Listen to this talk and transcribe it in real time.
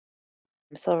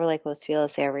Silver Lake, Los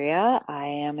Feliz area. I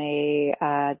am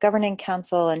a governing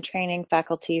council and training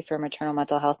faculty for Maternal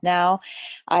Mental Health Now.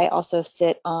 I also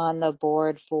sit on the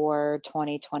board for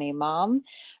 2020 Mom,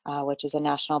 which is a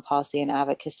national policy and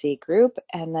advocacy group.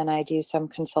 And then I do some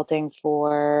consulting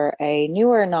for a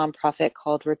newer nonprofit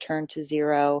called Return to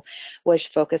Zero, which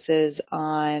focuses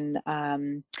on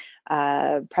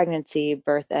pregnancy,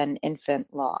 birth, and infant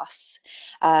loss.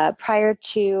 Prior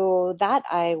to that,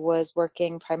 I was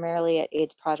working primarily at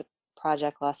AIDS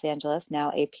Project Los Angeles,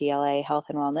 now APLA Health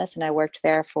and Wellness, and I worked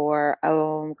there for,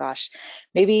 oh gosh,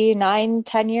 maybe 9,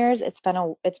 10 years. It's been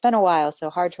a while, so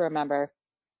hard to remember.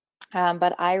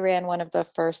 But I ran one of the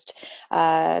first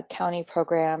county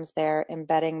programs there,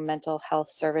 embedding mental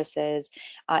health services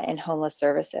in homeless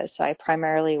services. So I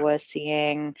primarily was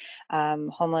seeing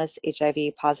homeless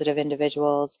HIV positive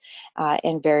individuals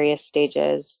in various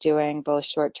stages, doing both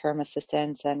short-term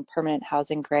assistance and permanent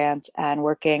housing grants, and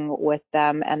working with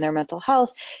them and their mental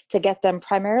health to get them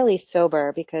primarily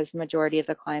sober, because the majority of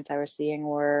the clients I was seeing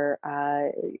were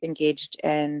engaged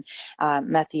in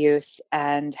meth use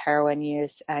and heroin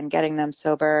use, and getting them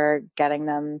sober, getting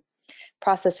them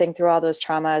processing through all those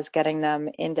traumas, getting them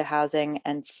into housing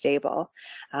and stable.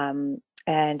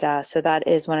 So that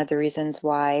is one of the reasons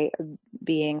why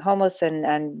being homeless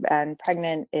and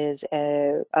pregnant is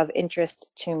of interest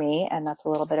to me, and that's a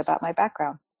little bit about my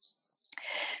background.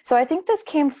 So I think this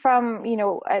came from,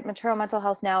 at Maternal Mental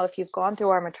Health Now, if you've gone through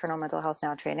our Maternal Mental Health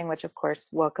Now training, which of course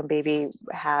Welcome Baby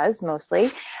has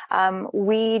mostly,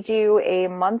 we do a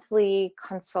monthly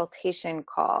consultation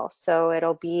call. So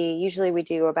it'll be, usually we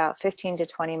do about 15 to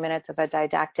 20 minutes of a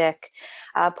didactic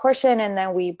portion, and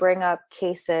then we bring up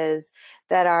cases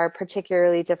that are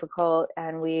particularly difficult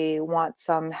and we want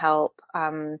some help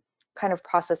kind of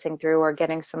processing through or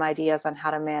getting some ideas on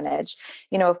how to manage.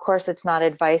 Of course, it's not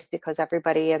advice, because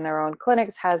everybody in their own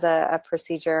clinics has a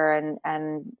procedure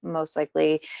and most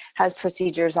likely has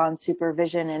procedures on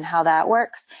supervision and how that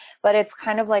works. But it's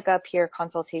kind of like a peer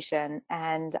consultation.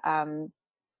 And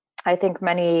I think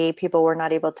many people were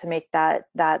not able to make that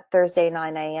Thursday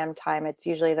 9 a.m. time. It's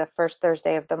usually the first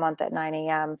Thursday of the month at 9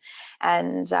 a.m.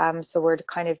 And so we're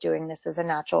kind of doing this as a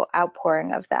natural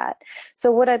outpouring of that.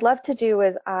 So what I'd love to do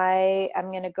is I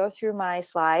am going to go through my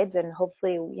slides, and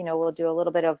hopefully, we'll do a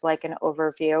little bit of like an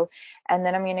overview. And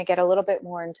then I'm going to get a little bit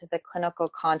more into the clinical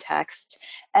context.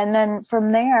 And then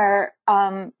from there,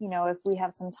 if we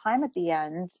have some time at the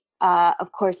end,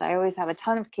 of course, I always have a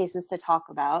ton of cases to talk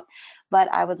about, but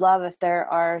I would love if there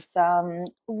are some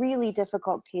really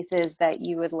difficult cases that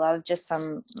you would love just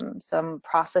some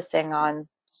processing on.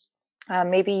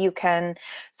 Maybe you can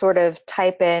sort of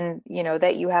type in,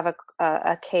 that you have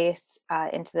a case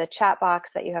into the chat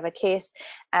box, that you have a case,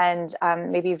 and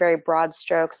maybe very broad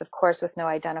strokes, of course, with no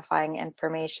identifying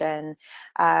information.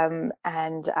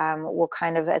 We'll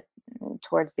kind of,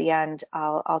 towards the end,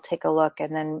 I'll take a look,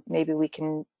 and then maybe we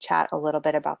can chat a little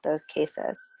bit about those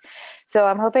cases. So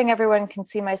I'm hoping everyone can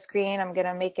see my screen. I'm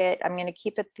going to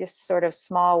keep it this sort of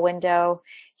small window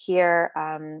here.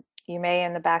 You may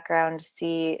in the background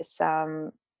see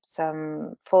some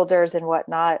folders and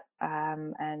whatnot,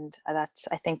 and that's,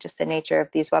 I think, just the nature of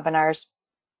these webinars.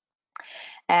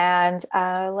 And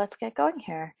let's get going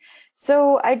here.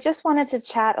 So I just wanted to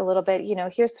chat a little bit,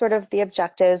 here's sort of the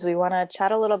objectives. We want to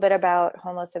chat a little bit about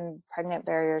homeless and pregnant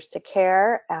barriers to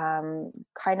care,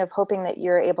 kind of hoping that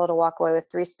you're able to walk away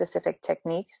with 3 specific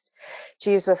techniques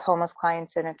to use with homeless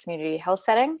clients in a community health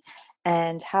setting,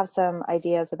 and have some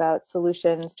ideas about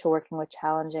solutions to working with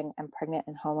challenging and pregnant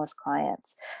and homeless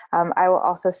clients. I will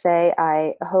also say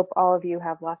I hope all of you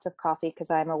have lots of coffee, because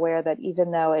I'm aware that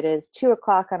even though it is 2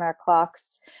 o'clock on our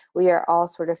clocks, we are all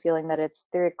sort of feeling that it's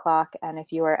 3 o'clock. And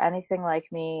if you are anything like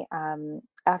me,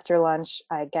 after lunch,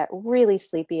 I get really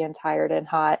sleepy and tired and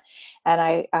hot,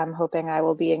 and I'm hoping I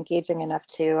will be engaging enough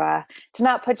to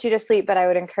not put you to sleep, but I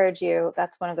would encourage you,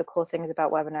 that's one of the cool things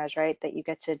about webinars, right? That you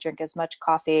get to drink as much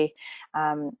coffee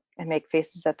and make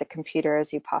faces at the computer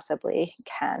as you possibly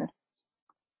can.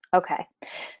 Okay,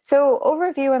 so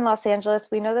overview in Los Angeles,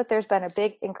 we know that there's been a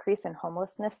big increase in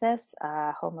homelessness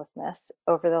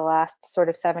over the last sort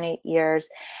of 7-8 years.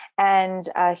 And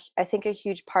I think a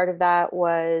huge part of that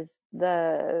was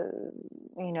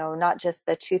not just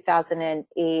the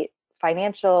 2008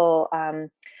 financial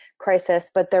crisis,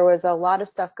 but there was a lot of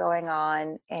stuff going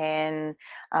on in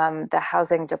the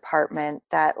housing department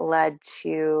that led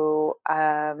to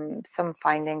some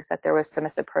findings that there was some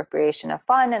misappropriation of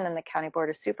fund, and then the county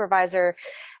board of supervisor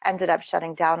ended up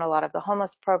shutting down a lot of the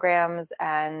homeless programs,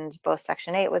 and both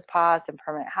Section 8 was paused and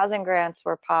permanent housing grants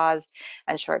were paused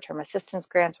and short-term assistance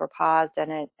grants were paused,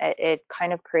 and it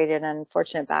kind of created an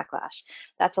unfortunate backlash.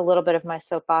 That's a little bit of my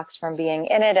soapbox from being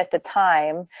in it at the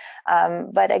time.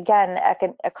 But again,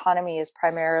 economy is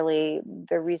primarily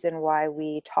the reason why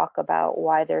we talk about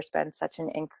why there's been such an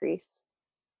increase.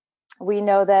 We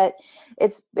know that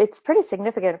it's pretty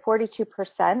significant,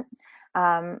 42%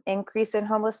 increase in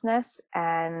homelessness.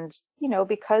 And, you know,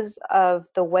 because of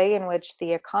the way in which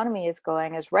the economy is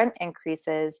going as rent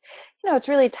increases, you know, it's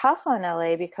really tough on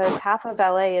LA because half of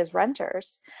LA is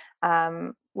renters.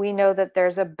 We know that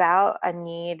there's about a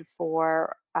need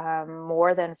for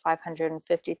more than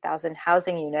 550,000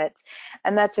 housing units,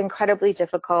 and that's incredibly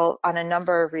difficult on a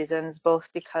number of reasons, both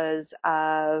because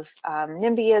of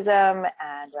NIMBYism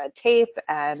and red tape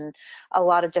and a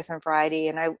lot of different variety.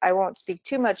 And I won't speak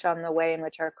too much on the way in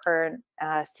which our current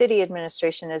city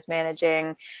administration is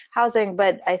managing housing,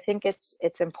 but I think it's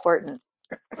important.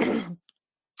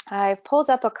 I've pulled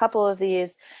up a couple of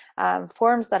these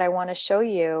forms that I want to show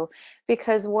you,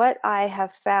 because what I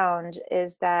have found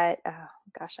is that, oh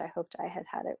gosh, I hoped I had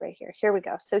it right here. Here we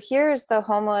go. So here's the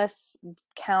homeless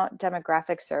count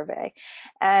demographic survey.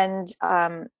 And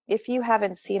if you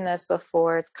haven't seen this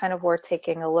before, it's kind of worth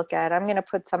taking a look at. I'm going to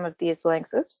put some of these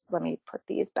links. Oops, let me put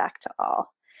these back to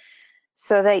all,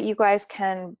 so that you guys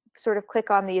can sort of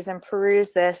click on these and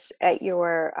peruse this at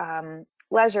your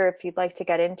leisure if you'd like to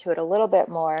get into it a little bit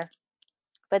more.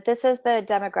 But this is the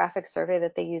demographic survey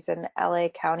that they use in LA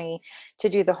County to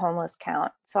do the homeless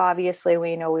count. So obviously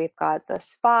we know we've got the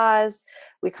spas,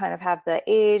 we kind of have the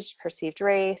age, perceived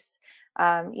race.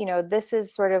 You know, this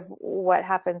is sort of what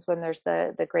happens when there's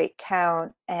the great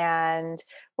count. And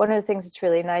one of the things that's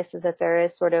really nice is that there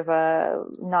is sort of a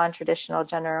non-traditional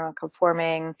gender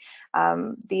non-conforming,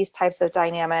 these types of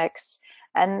dynamics.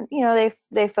 And, you know,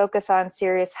 they focus on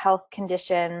serious health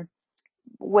condition,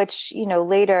 which, you know,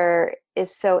 later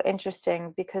is so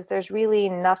interesting because there's really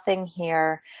nothing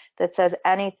here that says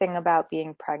anything about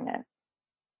being pregnant.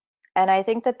 And I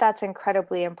think that that's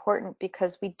incredibly important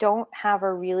because we don't have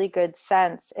a really good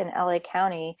sense in LA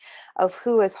County of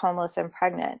who is homeless and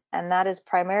pregnant. And that is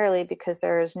primarily because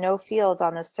there is no field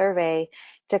on the survey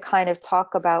to kind of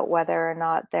talk about whether or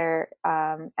not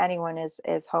anyone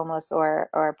is homeless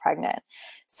or pregnant.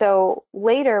 So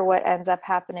later what ends up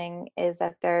happening is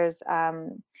that there's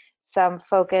some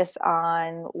focus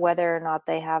on whether or not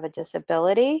they have a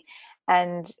disability.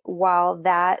 And while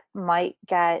that might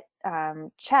get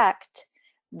checked,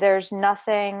 there's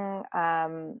nothing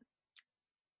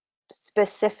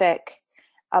specific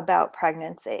about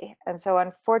pregnancy. And so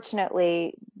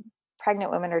unfortunately,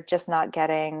 pregnant women are just not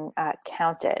getting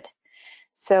counted.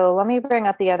 So let me bring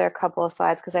up the other couple of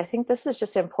slides, because I think this is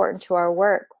just important to our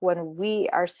work when we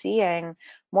are seeing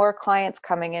more clients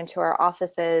coming into our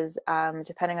offices,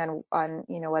 depending on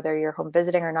you know, whether you're home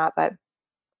visiting or not, but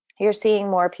you're seeing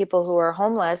more people who are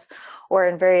homeless or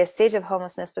in various stages of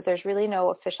homelessness, but there's really no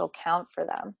official count for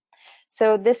them.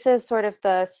 So this is sort of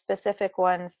the specific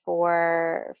one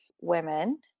for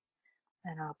women.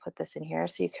 And I'll put this in here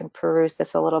so you can peruse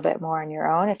this a little bit more on your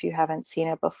own if you haven't seen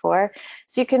it before.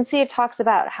 So you can see it talks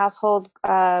about household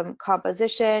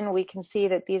composition. We can see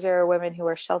that these are women who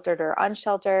are sheltered or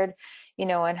unsheltered, you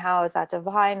know, and how is that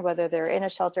defined, whether they're in a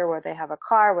shelter, whether they have a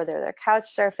car, whether they're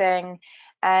couch surfing.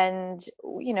 And,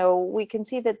 you know, we can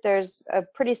see that there's a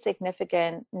pretty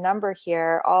significant number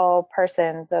here. All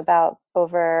persons, about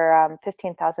over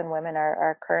 15,000 women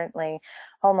are currently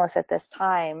homeless at this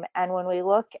time. And when we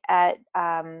look at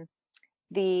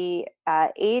the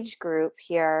age group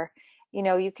here, you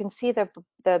know, you can see the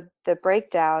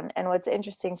breakdown. And what's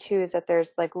interesting too is that there's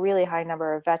like really high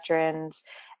number of veterans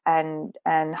and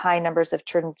high numbers of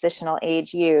transitional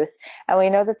age youth. And we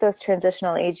know that those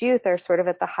transitional age youth are sort of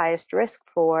at the highest risk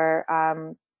for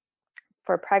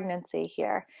pregnancy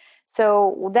here.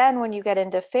 So then when you get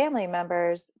into family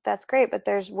members, that's great, but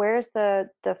where's the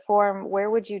form? Where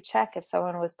would you check if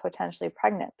someone was potentially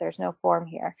pregnant? There's no form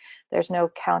here. There's no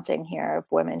counting here of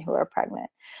women who are pregnant.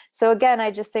 So again,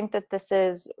 I just think that this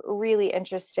is really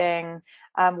interesting.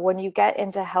 When you get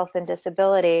into health and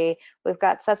disability, we've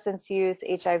got substance use,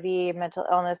 HIV, mental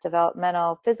illness,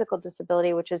 developmental, physical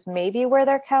disability, which is maybe where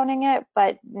they're counting it,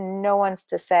 but no one's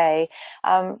to say.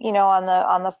 You know,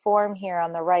 on the form here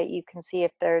on the right, you can see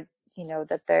if you know,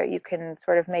 that there you can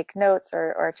sort of make notes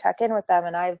or check in with them.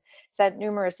 And I've sent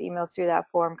numerous emails through that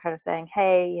form kind of saying,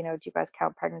 hey, you know, do you guys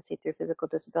count pregnancy through physical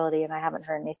disability? And I haven't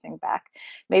heard anything back.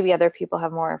 Maybe other people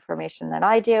have more information than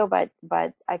I do,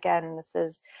 but again, this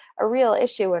is a real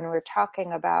issue when we're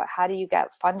talking about how do you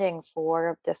get funding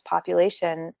for this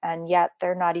population, and yet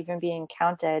they're not even being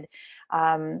counted,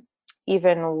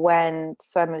 even when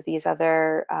some of these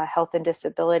other health and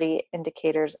disability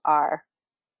indicators are.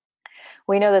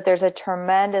 We know that there's a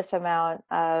tremendous amount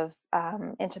of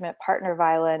intimate partner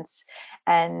violence,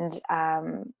 and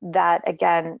that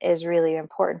again is really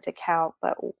important to count,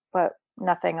 but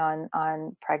nothing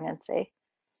on pregnancy.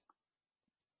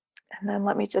 And then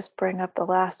let me just bring up the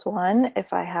last one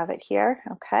if I have it here.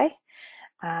 Okay.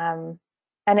 And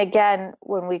again,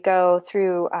 when we go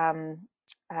through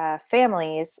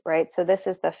families, right? So this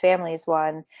is the families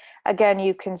one. Again,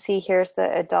 you can see here's the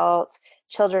adult,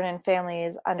 children and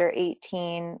families under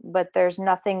 18, but there's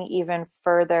nothing even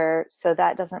further. So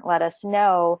that doesn't let us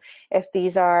know if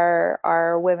these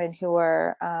are women who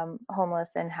are homeless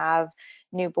and have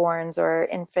newborns or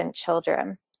infant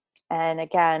children. And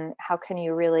again, how can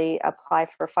you really apply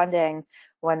for funding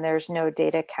when there's no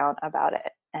data count about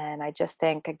it? And I just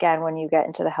think, again, when you get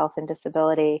into the health and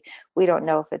disability, we don't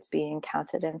know if it's being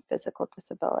counted in physical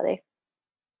disability.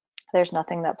 There's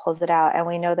nothing that pulls it out. And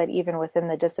we know that even within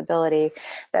the disability,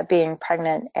 that being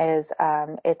pregnant is has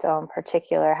its own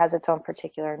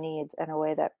particular needs in a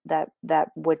way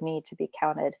that would need to be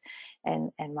counted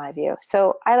in my view.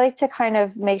 So I like to kind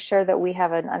of make sure that we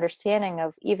have an understanding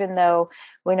of, even though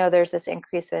we know there's this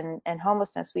increase in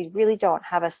homelessness, we really don't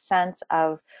have a sense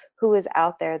of who is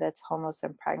out there that's homeless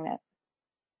and pregnant.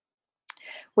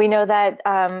 We know that,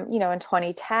 you know, in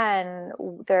 2010,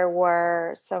 there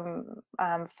were some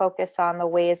focus on the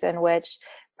ways in which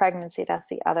pregnancy, that's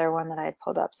the other one that I had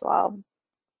pulled up. So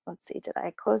let's see, did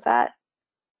I close that?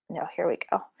 No, here we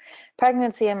go.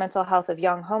 Pregnancy and mental health of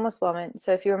young homeless women.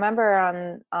 So if you remember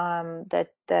on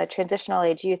the transitional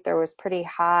age youth, there was pretty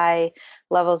high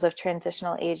levels of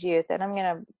transitional age youth. And I'm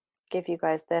going to give you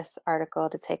guys this article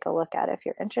to take a look at if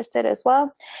you're interested as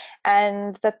well.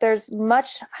 And that there's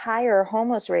much higher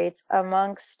homeless rates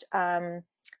amongst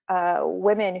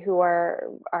women who are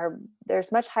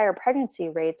there's much higher pregnancy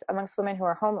rates amongst women who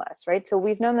are homeless, right? So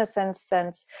we've known this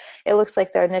since it looks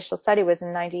like the initial study was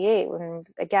in 98, when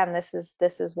again this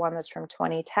is one that's from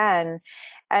 2010,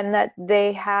 and that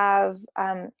they have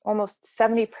almost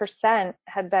 70%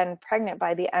 had been pregnant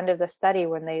by the end of the study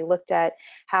when they looked at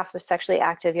half of sexually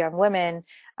active young women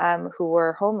who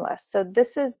were homeless. So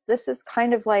this is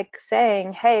kind of like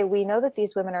saying, hey, we know that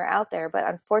these women are out there, but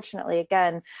unfortunately,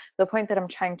 again, the point that I'm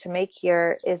trying to make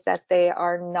here is that they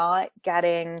are not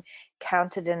getting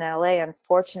counted in LA,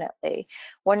 unfortunately.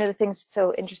 One of the things that's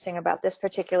so interesting about this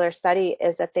particular study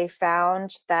is that they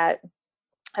found that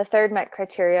a third met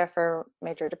criteria for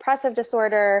major depressive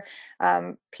disorder,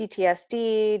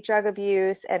 PTSD, drug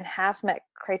abuse, and half met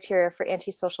criteria for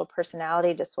antisocial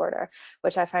personality disorder,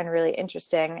 which I find really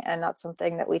interesting and not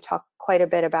something that we talk quite a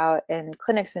bit about in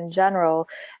clinics in general.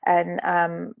 And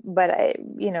but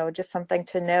you know, just something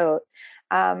to note.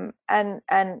 And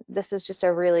this is just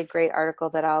a really great article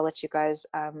that I'll let you guys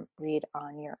read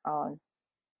on your own.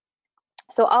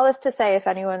 So all this to say, if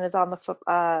anyone is on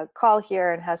the call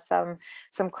here and has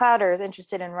some clout or is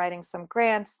interested in writing some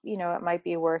grants, you know, it might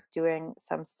be worth doing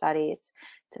some studies.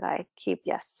 Did I keep?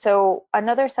 Yes. So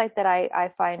another site that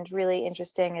I find really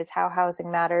interesting is How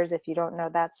Housing Matters. If you don't know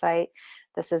that site,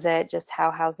 this is it, just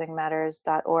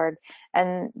howhousingmatters.org.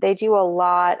 And they do a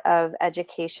lot of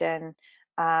education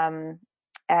and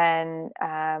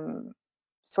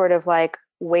sort of like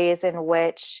ways in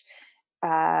which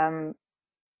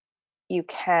you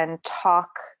can talk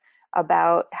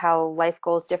about how life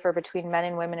goals differ between men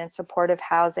and women in supportive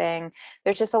housing.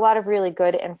 There's just a lot of really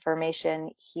good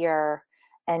information here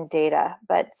and data.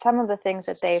 But some of the things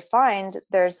that they find,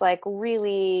 there's like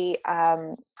really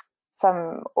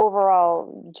some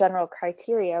overall general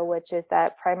criteria, which is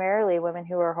that primarily women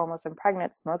who are homeless and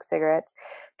pregnant smoke cigarettes,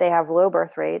 they have low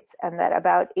birth rates, and that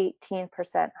about 18%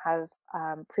 have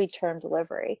preterm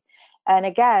delivery. And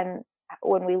again,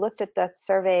 when we looked at the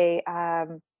survey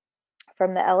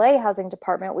from the LA Housing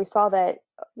Department, we saw that,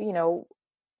 you know,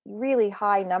 really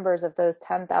high numbers of those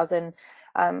 10,000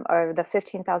 or the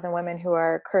 15,000 women who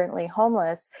are currently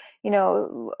homeless, you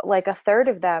know, like a third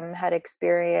of them had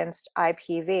experienced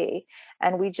IPV,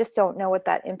 and we just don't know what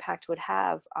that impact would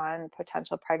have on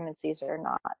potential pregnancies or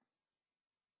not.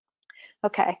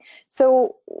 Okay,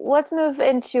 so let's move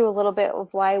into a little bit of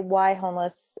why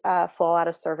homeless fall out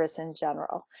of service in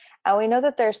general. And we know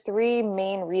that there's three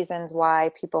main reasons why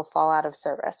people fall out of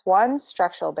service. One,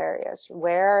 structural barriers.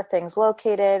 Where are things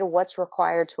located? What's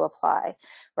required to apply,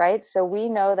 right? So we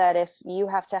know that if you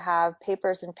have to have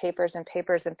papers and papers and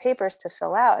papers and papers to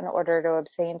fill out in order to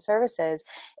obtain services,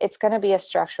 it's going to be a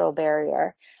structural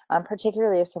barrier,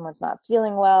 particularly if someone's not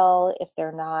feeling well, if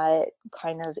they're not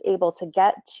kind of able to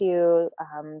get to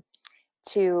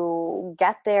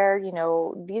get there, you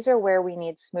know, these are where we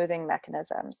need smoothing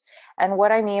mechanisms. And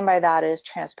what I mean by that is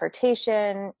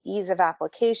transportation, ease of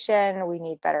application, we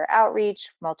need better outreach,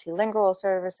 multilingual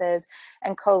services,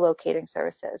 and co-locating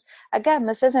services. Again,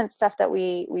 this isn't stuff that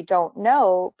we don't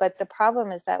know, but the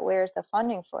problem is that where's the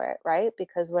funding for it, right?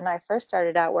 Because when I first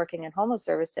started out working in homeless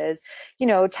services, you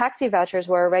know, taxi vouchers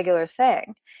were a regular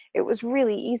thing. It was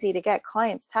really easy to get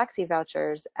clients taxi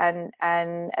vouchers, and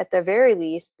at the very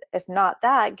least, if not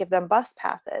that, give them bus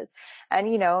passes. And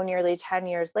you know, nearly 10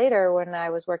 years later, when I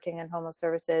was working in homeless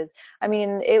services, I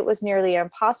mean, it was nearly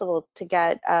impossible to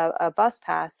get a bus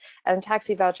pass, and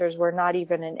taxi vouchers were not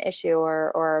even an issue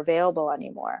or available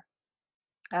anymore.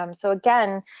 So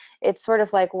again, it's sort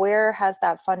of like, where has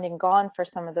that funding gone for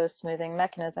some of those smoothing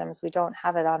mechanisms? We don't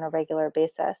have it on a regular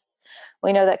basis.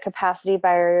 We know that capacity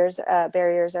barriers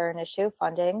are an issue,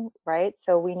 funding, right?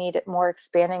 So we need more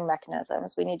expanding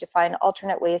mechanisms. We need to find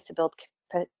alternate ways to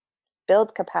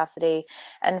build capacity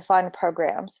and fund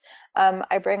programs.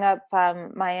 I bring up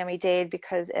Miami-Dade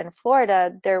because in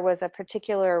Florida, there was a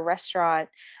particular restaurant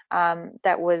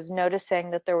that was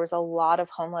noticing that there was a lot of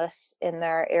homeless in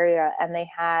their area, and they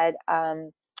had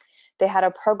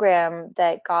a program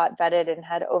that got vetted and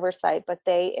had oversight, but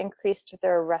they increased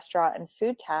their restaurant and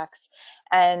food tax,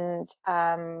 and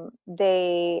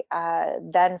they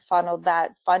then funneled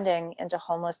that funding into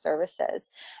homeless services.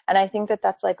 And I think that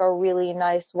that's like a really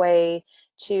nice way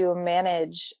to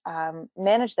manage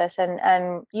this.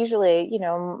 And usually, you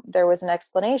know, there was an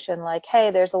explanation like,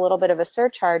 hey, there's a little bit of a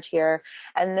surcharge here,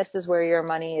 and this is where your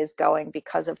money is going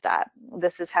because of that.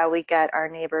 This is how we get our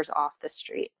neighbors off the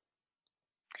street.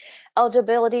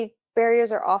 Eligibility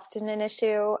barriers are often an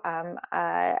issue.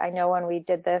 I know when we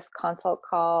did this consult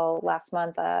call last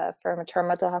month for Mature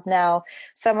Mental Health Now,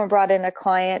 someone brought in a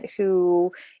client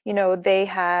who, you know, they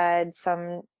had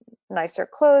some nicer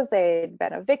clothes. They'd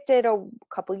been evicted a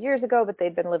couple years ago, but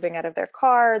they'd been living out of their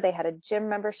car. They had a gym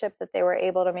membership that they were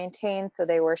able to maintain, so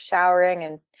they were showering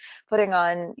and putting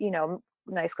on, you know,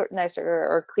 nicer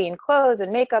or clean clothes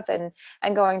and makeup and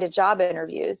going to job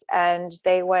interviews. And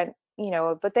they went, you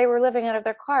know, but they were living out of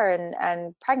their car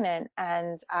and pregnant,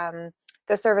 and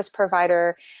the service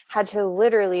provider had to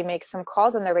literally make some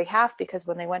calls on their behalf, because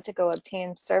when they went to go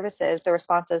obtain services, the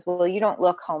response is, well, you don't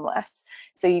look homeless,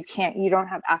 so you don't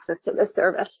have access to this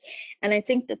service. And I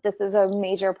think that this is a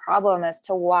major problem as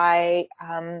to why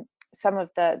some of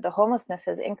the homelessness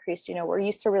has increased. You know, we're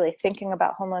used to really thinking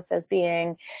about homeless as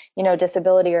being, you know,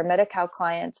 disability or Medi-Cal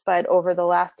clients, but over the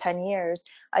last 10 years,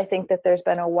 I think that there's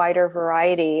been a wider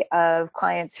variety of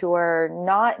clients who are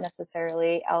not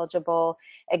necessarily eligible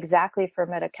exactly for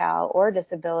Medi-Cal or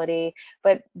disability,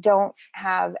 but don't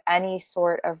have any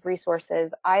sort of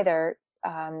resources either,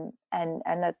 and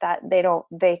that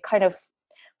they kind of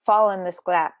fall in this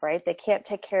gap, right? They can't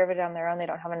take care of it on their own. They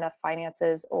don't have enough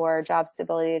finances or job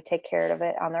stability to take care of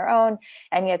it on their own,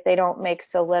 and yet they don't make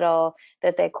so little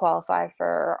that they qualify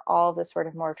for all the sort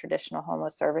of more traditional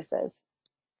homeless services.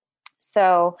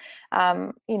 So,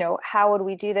 you know, how would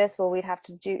we do this? Well, we'd have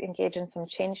to engage in some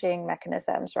changing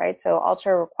mechanisms, right? So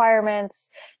ultra requirements,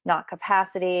 not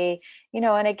capacity, you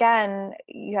know, and again,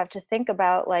 you have to think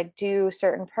about, like, do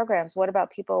certain programs. What about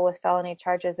people with felony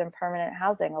charges in permanent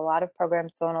housing? A lot of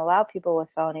programs don't allow people with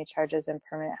felony charges in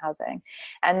permanent housing.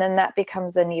 And then that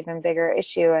becomes an even bigger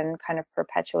issue and kind of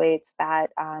perpetuates that,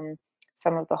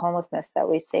 some of the homelessness that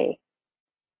we see.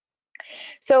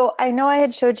 So I know I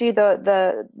had showed you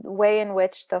the way in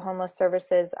which the homeless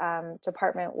services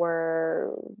department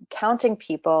were counting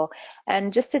people.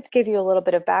 And just to give you a little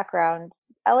bit of background,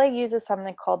 LA uses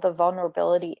something called the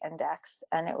Vulnerability Index,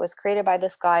 and it was created by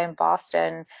this guy in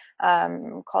Boston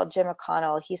called Jim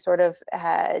McConnell. He sort of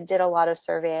did a lot of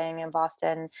surveying in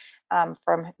Boston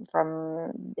from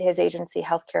his agency,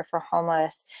 Healthcare for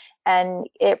Homeless, and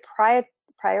it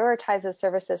prioritizes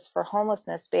services for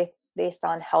homelessness based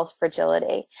on health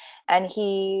fragility. And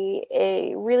he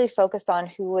really focused on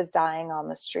who was dying on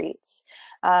the streets.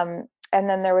 And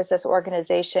then there was this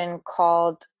organization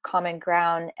called Common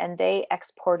Ground, and they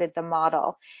exported the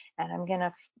model. And I'm going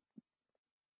to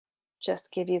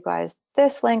just give you guys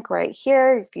this link right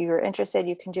here. If you're interested,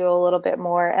 you can do a little bit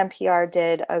more. NPR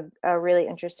did a really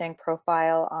interesting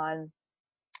profile on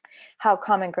how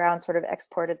Common Ground sort of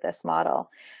exported this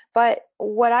model. But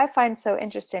what I find so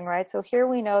interesting, right? So here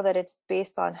we know that it's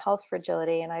based on health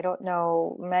fragility, and I don't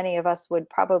know, many of us would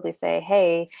probably say,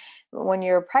 hey, when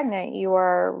you're pregnant, you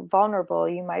are vulnerable.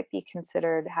 You might be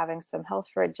considered having some health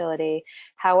fragility.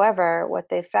 However, what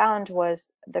they found was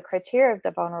the criteria of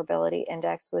the vulnerability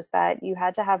index was that you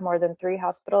had to have more than 3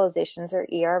 hospitalizations or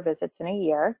ER visits in a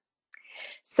year.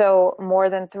 So more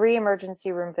than 3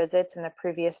 emergency room visits in the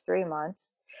previous 3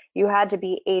 months. You had to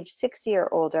be age 60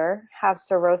 or older, have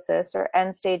cirrhosis or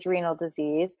end-stage renal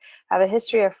disease, have a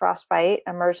history of frostbite,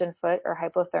 immersion foot, or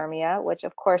hypothermia, which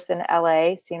of course in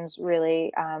LA seems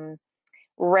really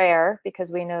rare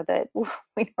because we know that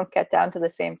we don't get down to the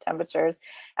same temperatures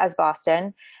as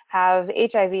Boston, have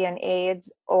HIV and AIDS,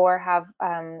 or have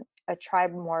a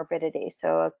trimorbidity,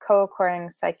 so a co-occurring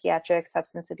psychiatric,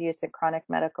 substance abuse, and chronic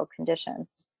medical condition.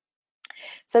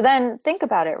 So then think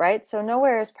about it, right? So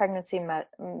nowhere is pregnancy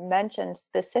mentioned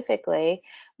specifically.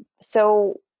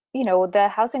 So, you know, the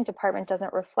housing department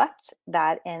doesn't reflect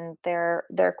that in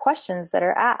their questions that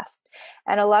are asked.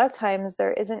 And a lot of times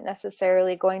there isn't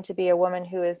necessarily going to be a woman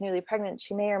who is newly pregnant.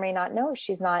 She may or may not know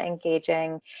she's not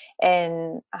engaging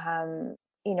in,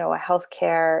 you know, a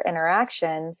healthcare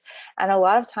interactions. And a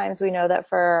lot of times we know that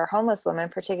for homeless women,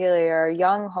 particularly our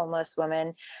young homeless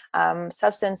women,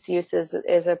 substance use is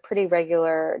a pretty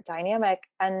regular dynamic.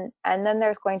 And then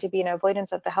there's going to be an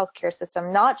avoidance of the healthcare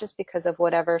system, not just because of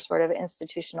whatever sort of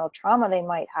institutional trauma they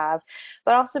might have,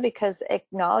 but also because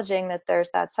acknowledging that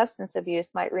there's that substance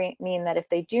abuse might mean that if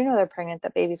they do know they're pregnant, the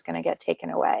baby's going to get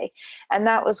taken away. And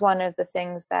that was one of the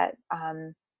things that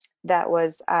that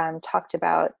was talked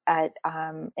about at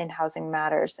in Housing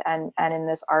Matters, and in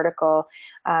this article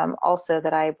also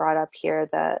that I brought up here,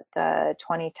 the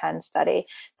 2010 study,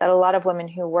 that a lot of women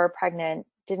who were pregnant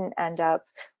didn't end up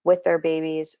with their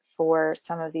babies for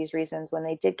some of these reasons when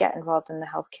they did get involved in the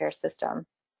healthcare system,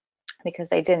 because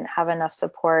they didn't have enough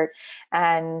support,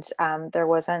 and there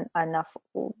wasn't enough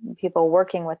people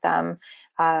working with them,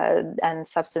 and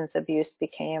substance abuse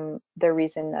became the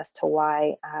reason as to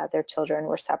why their children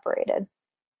were separated.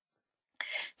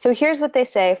 So here's what they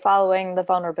say following the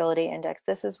vulnerability index.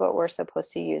 This is what we're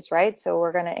supposed to use, right? So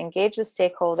we're going to engage the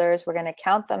stakeholders. We're going to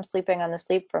count them sleeping on the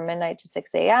sleep from midnight to 6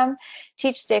 a.m.,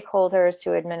 teach stakeholders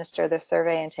to administer the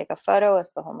survey and take a photo if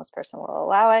the homeless person will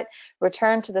allow it,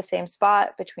 return to the same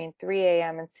spot between 3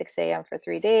 a.m. and 6 a.m. for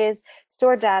 3 days,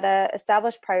 store data,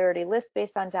 establish priority lists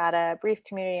based on data, brief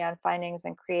community on findings,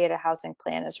 and create a housing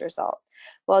plan as a result.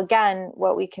 Well, again,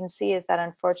 what we can see is that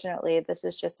unfortunately, this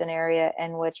is just an area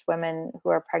in which women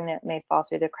who are pregnant may fall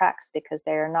through the cracks because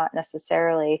they are not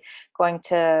necessarily going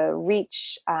to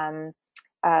reach the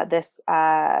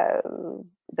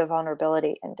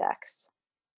vulnerability index.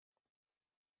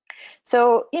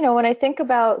 So, you know, when I think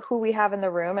about who we have in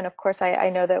the room, and of course, I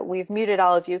know that we've muted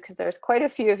all of you because there's quite a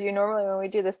few of you. Normally when we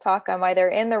do this talk, I'm either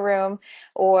in the room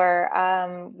or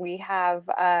we have,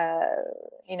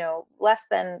 you know, less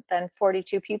than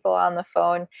 42 people on the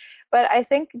phone. But I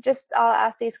think just I'll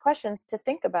ask these questions to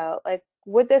think about, like,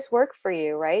 would this work for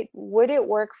you, right? Would it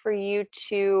work for you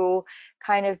to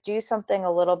kind of do something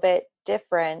a little bit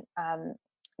different?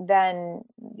 Then,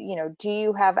 you know, do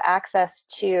you have access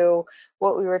to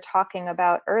what we were talking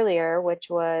about earlier, which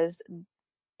was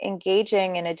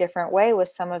engaging in a different way with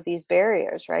some of these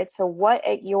barriers, right? So what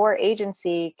at your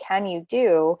agency can you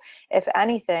do, if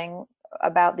anything,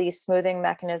 about these smoothing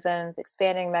mechanisms,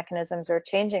 expanding mechanisms, or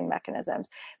changing mechanisms?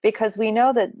 Because we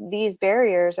know that these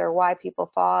barriers are why people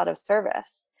fall out of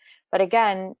service. But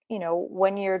again, you know,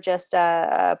 when you're just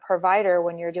a provider,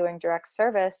 when you're doing direct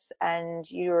service and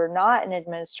you're not in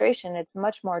administration, it's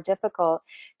much more difficult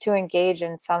to engage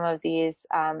in some of these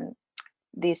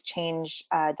change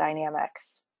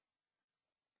dynamics.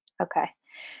 Okay,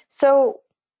 so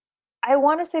I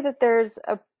want to say that there's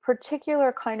a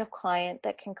particular kind of client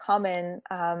that can come in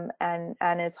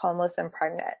and is homeless and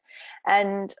pregnant.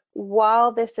 And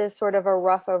while this is sort of a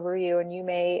rough overview and you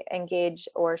may engage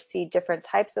or see different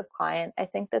types of client, I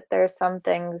think that there's some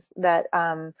things that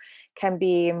can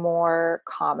be more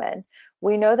common.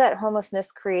 We know that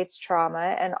homelessness creates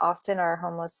trauma, and often our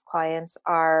homeless clients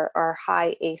are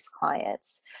high ACE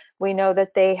clients. We know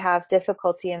that they have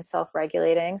difficulty in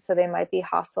self-regulating, so they might be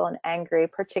hostile and angry,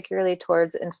 particularly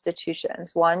towards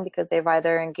institutions. One, because they've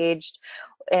either engaged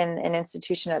in an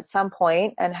institution at some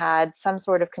point and had some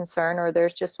sort of concern, or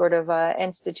there's just sort of a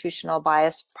institutional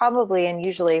bias, probably and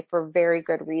usually for very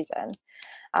good reason.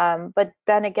 But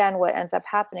then again, what ends up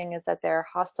happening is that they're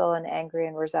hostile and angry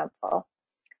and resentful.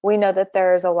 We know that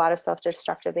there's a lot of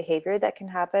self-destructive behavior that can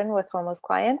happen with homeless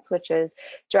clients, which is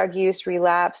drug use,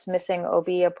 relapse, missing OB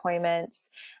appointments,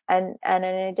 and in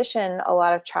addition, a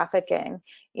lot of trafficking.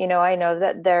 I know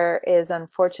that there is,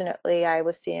 unfortunately, I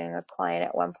was seeing a client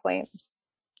at one point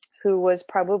who was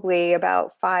probably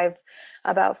about five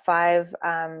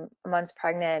months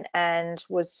pregnant and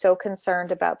was so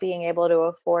concerned about being able to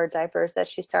afford diapers that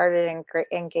she started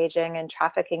engaging in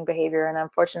trafficking behavior, and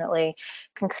unfortunately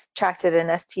contracted an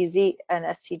STD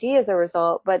as a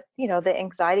result. But the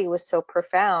anxiety was so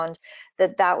profound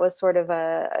that was sort of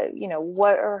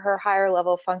what her higher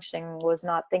level functioning was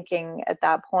not thinking at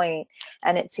that point,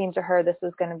 and it seemed to her this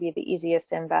was going to be the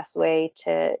easiest and best way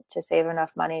to save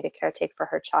enough money to caretake for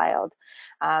her child.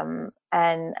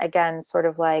 And again, sort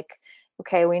of like,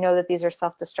 okay, we know that these are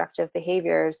self-destructive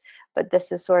behaviors, but this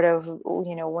is sort of,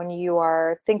 when you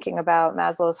are thinking about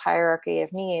Maslow's hierarchy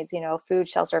of needs, food,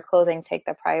 shelter, clothing take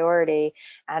the priority,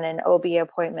 and an OB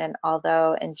appointment,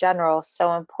 although in general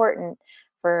so important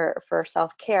for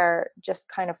self-care, just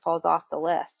kind of falls off the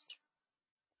list.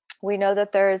 We know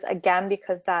that there's, again,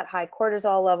 because that high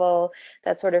cortisol level,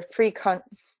 that sort of prefrontal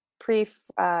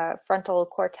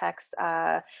cortex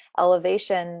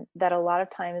elevation, that a lot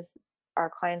of times our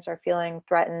clients are feeling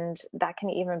threatened. That can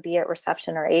even be at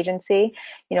reception or agency.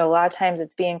 A lot of times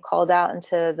it's being called out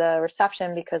into the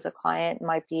reception because a client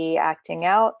might be acting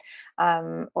out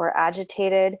or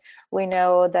agitated. We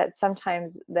know that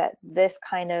sometimes that this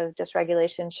kind of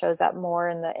dysregulation shows up more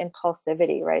in the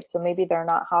impulsivity, right? So maybe they're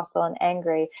not hostile and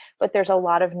angry, but there's a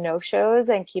lot of no-shows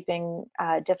and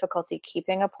difficulty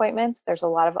keeping appointments. There's a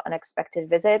lot of unexpected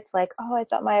visits, like, oh, I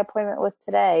thought my appointment was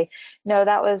today. No,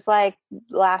 that was like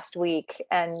last week,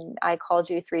 and I called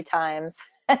you 3 times,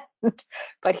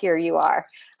 but here you are.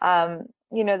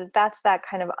 That's that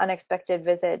kind of unexpected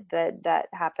visit that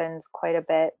happens quite a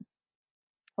bit.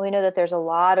 We know that there's a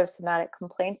lot of somatic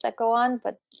complaints that go on,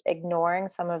 but ignoring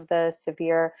some of the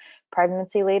severe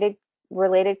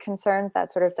pregnancy-related concerns,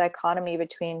 that sort of dichotomy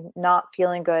between not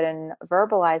feeling good and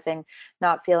verbalizing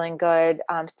not feeling good,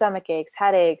 stomach aches,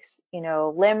 headaches,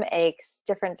 limb aches,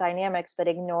 different dynamics, but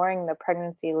ignoring the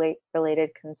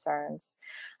pregnancy-related concerns.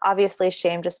 Obviously,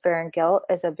 shame, despair, and guilt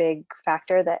is a big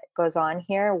factor that goes on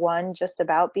here. One, just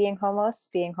about being homeless.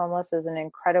 Being homeless is an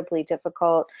incredibly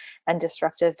difficult and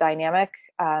disruptive dynamic,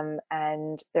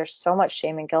 and there's so much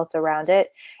shame and guilt around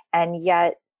it. And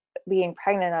yet, being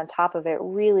pregnant on top of it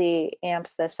really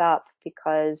amps this up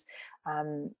because,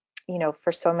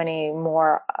 for so many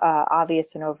more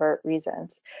obvious and overt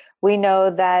reasons. We know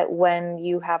that when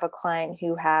you have a client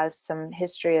who has some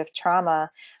history of trauma,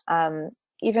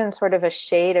 even sort of a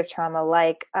shade of trauma,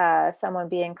 like someone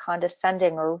being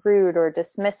condescending or rude or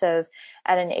dismissive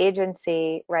at an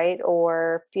agency, right,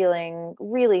 or feeling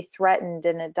really threatened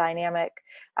in a dynamic,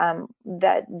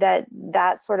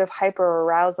 that sort of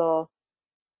hyperarousal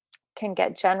can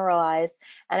get generalized.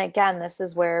 And again, this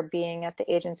is where being at the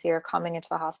agency or coming into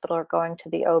the hospital or going to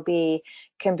the OB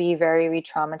can be very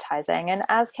re-traumatizing, and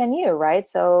as can you, right?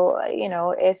 So,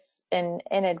 if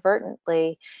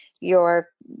inadvertently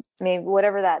maybe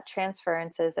whatever that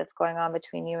transference is that's going on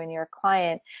between you and your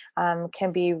client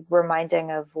can be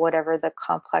reminding of whatever the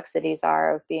complexities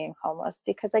are of being homeless.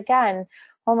 Because again,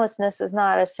 homelessness is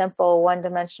not a simple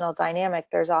one-dimensional dynamic.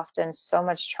 There's often so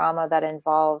much trauma that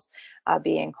involves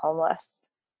being homeless.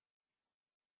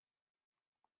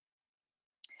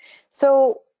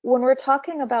 So when we're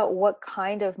talking about what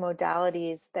kind of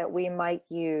modalities that we might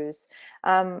use,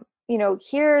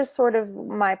 here's sort of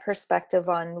my perspective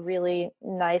on really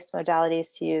nice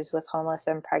modalities to use with homeless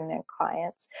and pregnant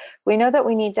clients. We know that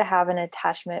we need to have an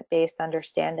attachment-based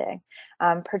understanding,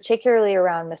 particularly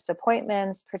around missed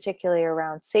appointments, particularly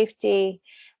around safety.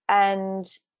 And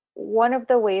one of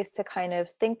the ways to kind of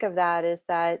think of that is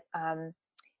that,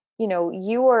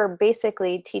 you are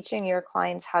basically teaching your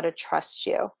clients how to trust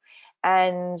you.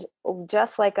 And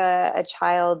just like a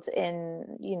child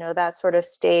in, that sort of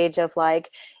stage of like,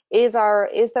 is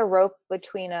the rope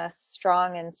between us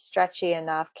strong and stretchy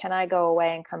enough? Can I go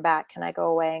away and come back? Can I go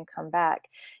away and come back?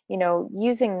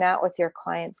 Using that with your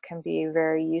clients can be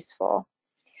very useful.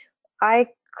 I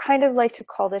kind of like to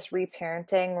call this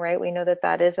reparenting, right? We know that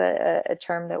that is a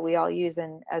term that we all use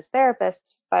as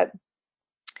therapists, but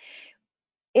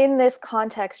in this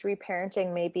context,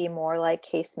 reparenting may be more like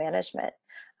case management.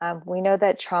 We know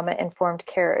that trauma-informed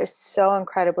care is so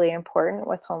incredibly important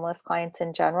with homeless clients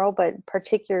in general, but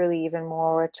particularly even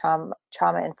more with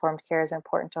trauma-informed care is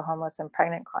important to homeless and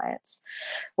pregnant clients.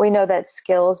 We know that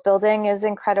skills building is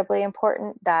incredibly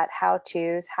important, that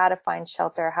how-tos, how to find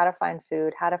shelter, how to find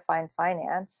food, how to find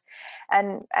finance,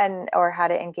 and or how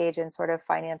to engage in sort of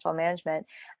financial management.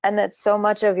 And that so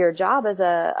much of your job as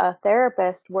a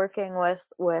therapist working with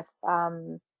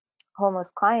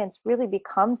homeless clients really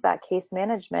becomes that case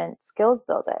management skills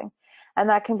building. And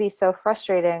that can be so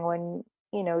frustrating when,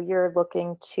 you know, you're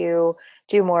looking to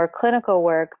do more clinical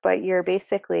work, but you're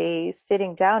basically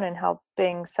sitting down and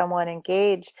helping someone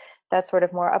engage that sort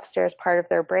of more upstairs part of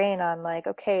their brain on like,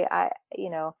 okay, you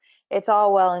know, it's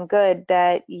all well and good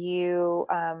that you,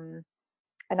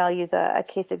 and I'll use a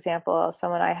case example of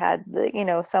someone I had, you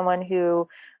know, someone who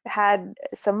had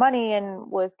some money and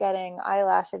was getting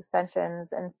eyelash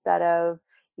extensions instead of,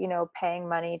 you know, paying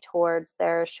money towards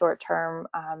their short-term.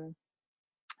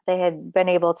 They had been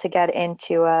able to get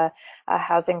into a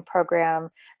housing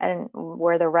program and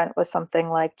where the rent was something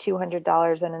like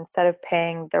 $200, and instead of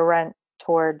paying the rent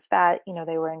towards that, you know,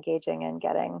 they were engaging in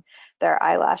getting their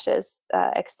eyelashes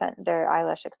their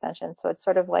eyelash extension. So it's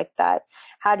sort of like that.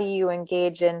 How do you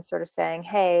engage in sort of saying,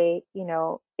 hey, you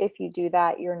know, if you do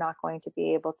that, you're not going to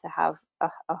be able to have a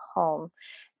home,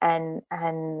 and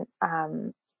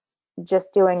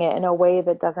just doing it in a way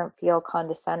that doesn't feel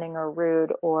condescending or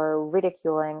rude or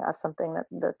ridiculing of something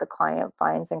that the client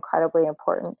finds incredibly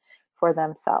important for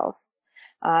themselves.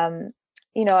 Um,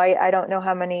 you know, I don't know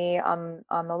how many on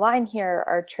the line here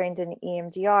are trained in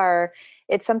EMDR.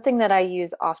 It's something that I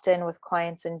use often with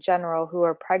clients in general who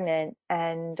are pregnant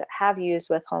and have used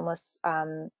with homeless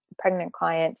pregnant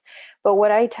clients. But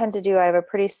what I tend to do, I have a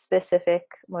pretty specific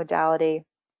modality,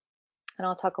 and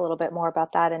I'll talk a little bit more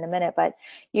about that in a minute, but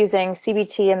using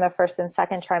CBT in the first and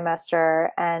second trimester.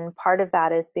 And part of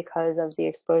that is because of the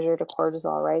exposure to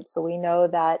cortisol, right? So we know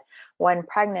that when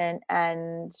pregnant,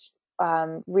 and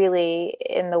really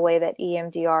in the way that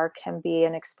EMDR can be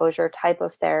an exposure type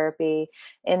of therapy,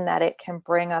 in that it can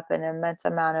bring up an immense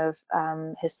amount of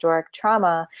historic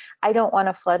trauma. I don't want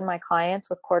to flood my clients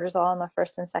with cortisol in the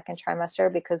first and second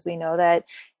trimester, because we know that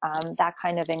that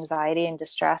kind of anxiety and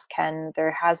distress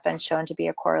there has been shown to be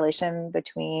a correlation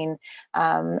between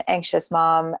anxious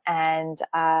mom and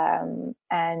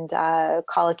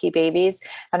colicky babies.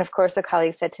 And of course, a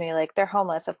colleague said to me, like, they're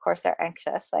homeless, of course they're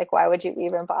anxious. Like, why would you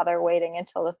even bother waiting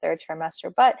until the third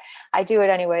trimester? But I do it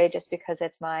anyway, just because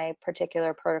it's my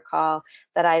particular protocol,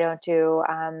 that I don't do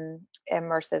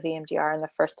immersive EMDR in the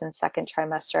first and second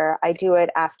trimester. I do it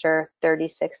after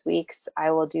 36 weeks.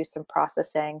 I will do some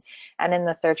processing, and in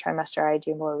the third trimester, I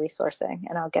do more resourcing,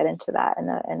 and I'll get into that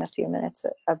in a few minutes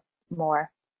more.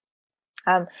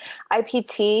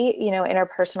 IPT, you know,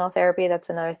 interpersonal therapy, that's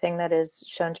another thing that is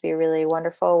shown to be really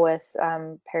wonderful with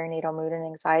perinatal mood and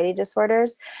anxiety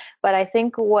disorders. But I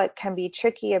think what can be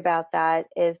tricky about that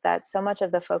is that so much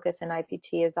of the focus in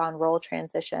IPT is on role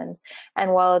transitions.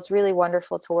 And while it's really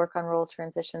wonderful to work on role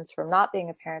transitions from not being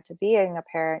a parent to being a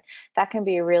parent, that can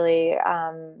be really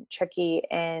tricky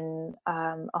in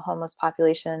a homeless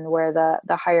population where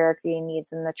the hierarchy needs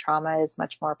and the trauma is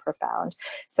much more profound.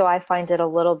 So I find it a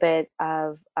little bit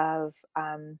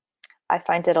I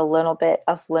find it a little bit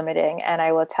of limiting. And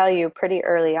I will tell you, pretty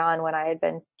early on when I had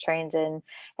been trained in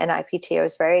IPT, I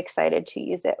was very excited to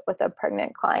use it with a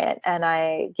pregnant client. And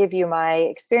I give you my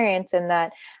experience in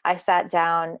that I sat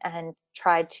down and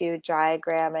tried to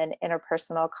diagram an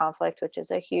interpersonal conflict, which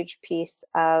is a huge piece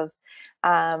um,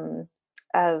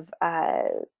 of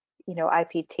you know,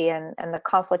 IPT, and the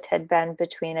conflict had been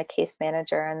between a case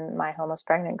manager and my homeless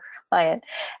pregnant client.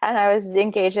 And I was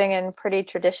engaging in pretty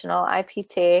traditional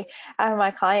IPT, and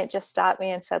my client just stopped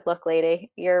me and said, look,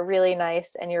 lady, you're really nice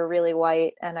and you're really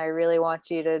white, and I really want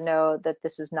you to know that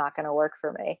this is not going to work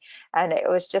for me. And it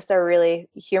was just a really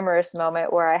humorous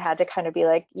moment where I had to kind of be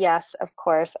like, yes, of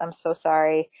course, I'm so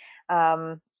sorry.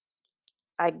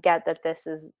 I get that this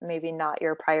is maybe not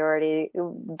your priority.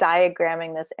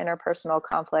 Diagramming this interpersonal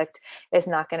conflict is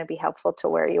not going to be helpful to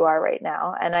where you are right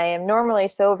now. And I am normally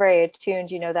so very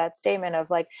attuned, you know, that statement of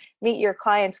like, meet your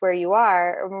clients where you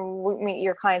are, or meet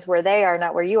your clients where they are,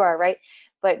 not where you are, right?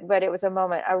 But it was a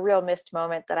moment, a real missed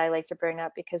moment that I like to bring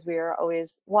up, because we are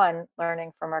always, one,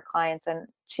 learning from our clients, and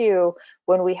two,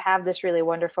 when we have this really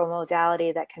wonderful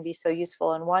modality that can be so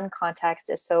useful in one context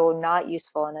is so not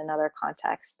useful in another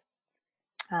context.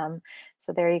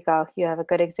 So there you go. You have a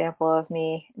good example of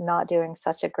me not doing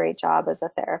such a great job as a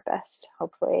therapist.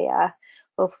 Hopefully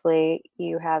hopefully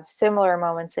you have similar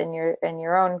moments in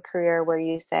your own career where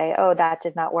you say, oh, that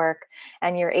did not work,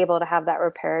 and you're able to have that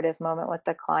reparative moment with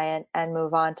the client and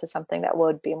move on to something that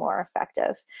would be more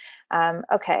effective.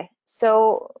 Okay,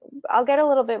 so I'll get a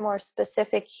little bit more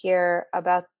specific here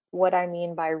about what I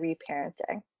mean by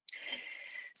reparenting.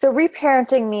 So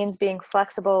reparenting means being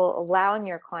flexible, allowing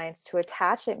your clients to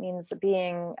attach. It means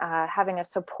being having a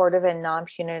supportive and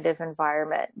non-punitive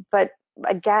environment. But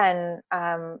again,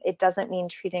 it doesn't mean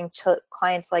treating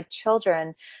clients like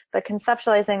children, but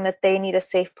conceptualizing that they need a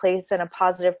safe place and a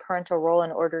positive parental role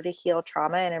in order to heal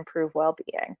trauma and improve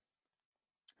well-being.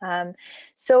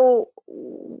 So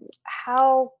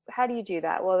how do you do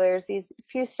that? Well, there's these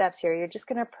few steps here. You're just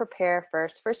going to prepare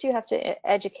first. First, you have to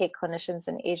educate clinicians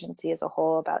and agency as a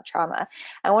whole about trauma.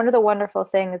 And one of the wonderful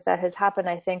things that has happened,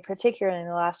 I think, particularly in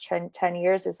the last 10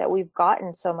 years, is that we've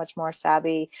gotten so much more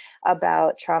savvy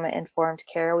about trauma-informed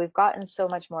care. We've gotten so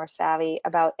much more savvy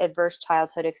about adverse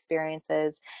childhood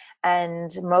experiences.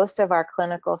 And most of our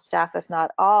clinical staff, if not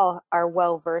all, are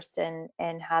well versed in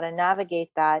how to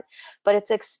navigate that. But it's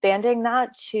expanding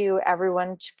that to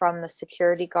everyone from the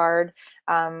security guard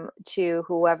to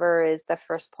whoever is the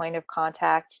first point of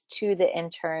contact, to the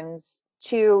interns,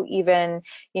 to even,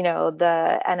 you know,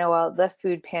 the NOL, the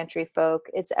food pantry folk.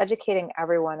 It's educating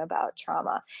everyone about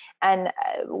trauma. And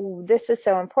this is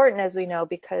so important, as we know,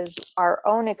 because our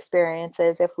own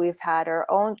experiences, if we've had our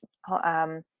own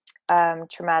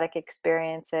traumatic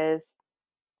experiences,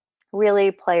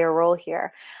 really play a role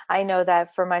here. I know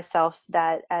that for myself,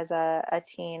 that as a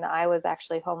teen, I was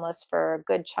actually homeless for a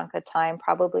good chunk of time,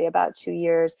 probably about 2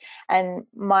 years. And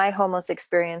my homeless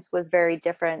experience was very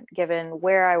different given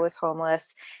where I was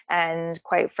homeless. And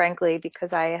quite frankly,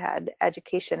 because I had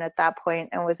education at that point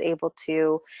and was able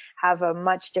to have a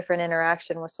much different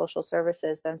interaction with social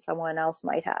services than someone else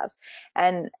might have.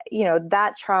 And, you know,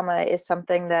 that trauma is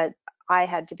something that I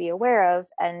had to be aware of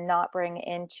and not bring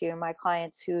into my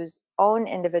clients whose own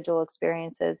individual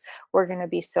experiences were going to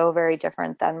be so very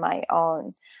different than my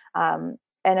own. And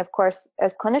of course,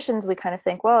 as clinicians, we kind of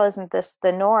think, well, isn't this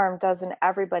the norm? Doesn't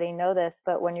everybody know this?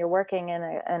 But when you're working in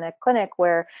a clinic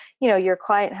where, you know, your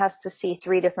client has to see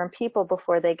 3 different people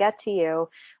before they get to you,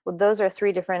 well, those are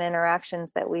 3 different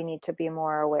interactions that we need to be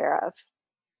more aware of.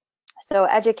 So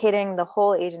educating the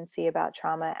whole agency about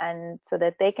trauma, and so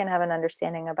that they can have an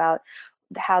understanding about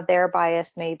how their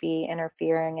bias may be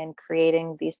interfering and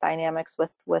creating these dynamics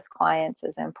with clients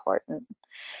is important.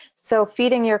 So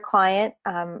feeding your client,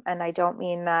 and I don't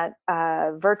mean that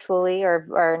virtually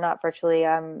or not virtually,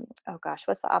 oh gosh,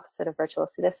 what's the opposite of virtual?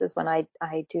 See, this is when I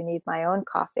do need my own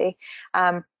coffee.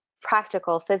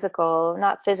 Practical, physical,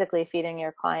 not physically feeding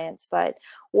your clients, but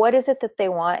what is it that they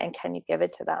want and can you give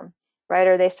it to them? Right?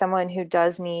 Are they someone who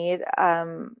does need,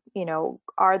 you know,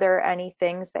 are there any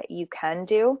things that you can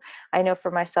do? I know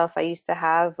for myself, I used to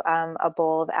have a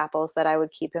bowl of apples that I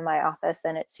would keep in my office,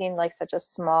 and it seemed like such a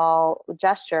small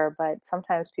gesture, but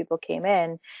sometimes people came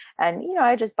in and, you know,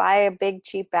 I just buy a big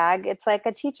cheap bag. It's like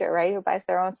a teacher, right, who buys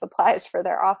their own supplies for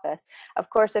their office. Of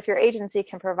course, if your agency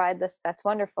can provide this, that's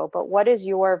wonderful, but what is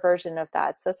your version of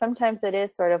that? So sometimes it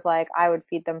is sort of like I would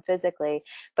feed them physically,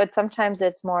 but sometimes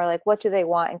it's more like, what do they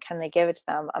want and can they give it to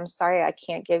them? I'm sorry, I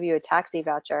can't give you a taxi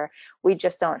voucher. We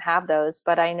just don't have those.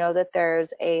 But I know that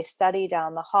there's a study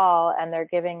down the hall and they're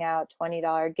giving out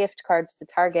 $20 gift cards to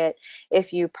Target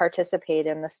if you participate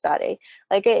in the study.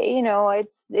 Like, you know,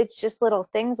 it's just little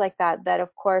things like that that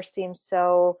of course seem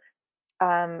so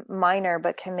minor,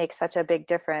 but can make such a big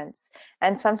difference.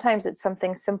 And sometimes it's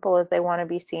something simple as they want to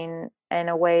be seen in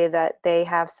a way that they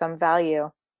have some value.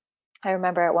 I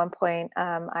remember at one point,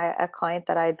 a client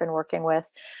that I had been working with,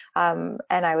 and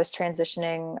I was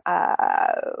transitioning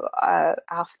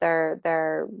off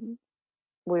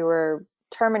we were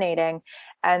terminating,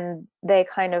 and they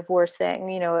kind of were saying,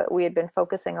 you know, we had been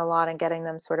focusing a lot on getting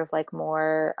them sort of like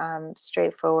more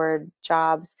straightforward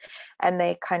jobs, and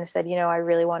they kind of said, you know, I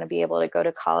really want to be able to go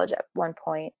to college at one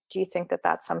point. Do you think that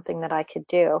that's something that I could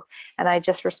do? And I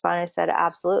just responded, I said,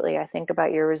 absolutely. I think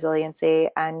about your resiliency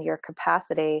and your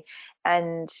capacity,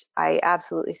 and I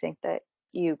absolutely think that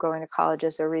you going to college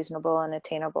is a reasonable and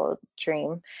attainable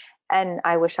dream. And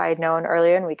I wish I had known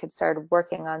earlier and we could start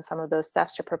working on some of those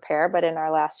steps to prepare. But in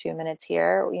our last few minutes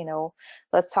here, you know,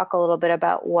 let's talk a little bit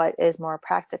about what is more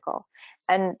practical.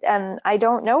 And I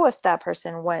don't know if that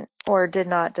person went or did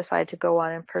not decide to go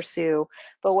on and pursue,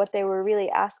 but what they were really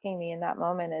asking me in that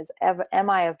moment is, am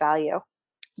I of value?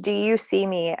 Do you see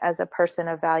me as a person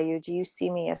of value? Do you see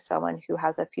me as someone who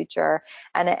has a future?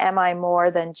 And am I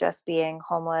more than just being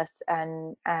homeless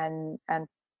and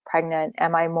pregnant?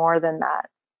 Am I more than that?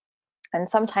 And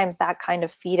sometimes that kind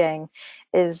of feeding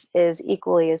is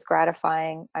equally as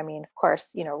gratifying. I mean, of course,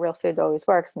 you know, real food always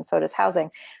works, and so does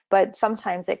housing, but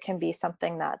sometimes it can be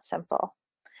something that simple.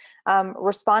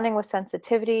 Responding with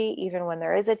sensitivity, even when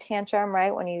there is a tantrum,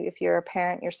 right? If you're a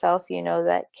parent yourself, you know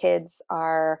that kids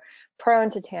are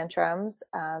prone to tantrums.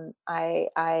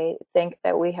 I think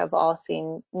that we have all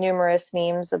seen numerous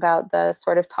memes about the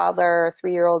sort of toddler or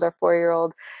 3-year-old or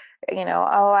 4-year-old, you know,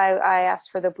 oh, I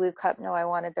asked for the blue cup. No, I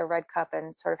wanted the red cup,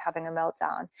 and sort of having a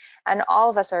meltdown. And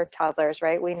all of us are toddlers,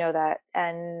 right? We know that.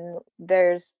 And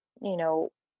there's, you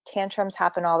know, tantrums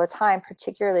happen all the time,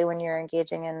 particularly when you're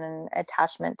engaging in an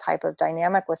attachment type of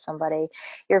dynamic with somebody.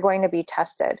 You're going to be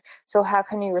tested. So how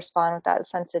can you respond with that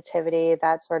sensitivity,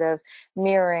 that sort of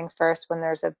mirroring first when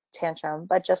there's a tantrum?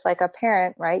 But just like a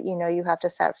parent, right, you know, you have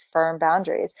to set firm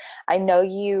boundaries. I know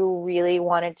you really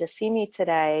wanted to see me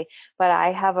today, but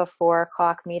I have a 4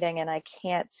 o'clock meeting and I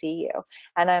can't see you.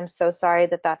 And I'm so sorry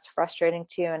that that's frustrating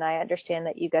to you. And I understand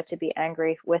that you get to be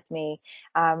angry with me.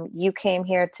 You came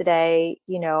here today,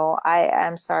 you know, I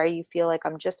am sorry you feel like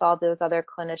I'm just all those other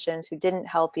clinicians who didn't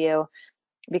help you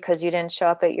because you didn't show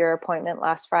up at your appointment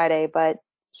last Friday, but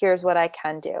here's what I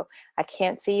can do. I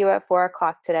can't see you at 4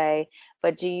 o'clock today,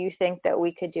 but do you think that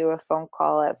we could do a phone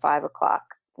call at 5 o'clock,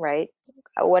 right?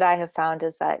 What I have found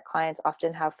is that clients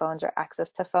often have phones or access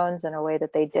to phones in a way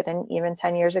that they didn't even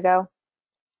 10 years ago.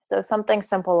 So something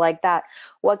simple like that.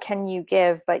 What can you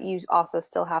give? But you also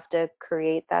still have to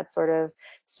create that sort of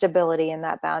stability in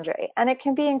that boundary. And it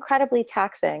can be incredibly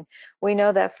taxing. We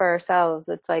know that for ourselves.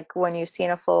 It's like when you've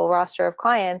seen a full roster of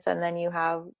clients and then you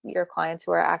have your clients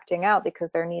who are acting out because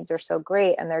their needs are so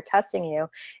great and they're testing you.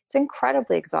 It's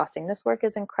incredibly exhausting. This work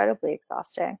is incredibly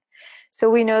exhausting. So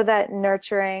we know that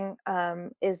nurturing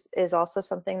is also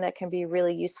something that can be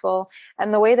really useful.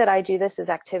 And the way that I do this is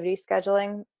activity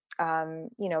scheduling.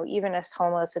 You know, even as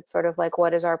homeless, it's sort of like,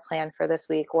 what is our plan for this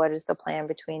week? What is the plan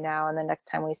between now and the next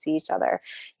time we see each other?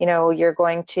 You know, you're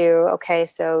going to, okay,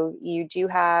 so you do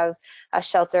have a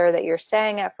shelter that you're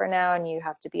staying at for now, and you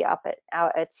have to be out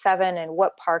at 7. And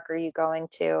what park are you going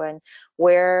to? And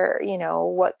where, you know,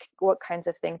 what kinds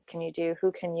of things can you do?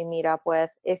 Who can you meet up with?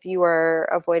 If you are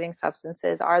avoiding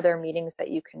substances, are there meetings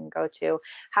that you can go to?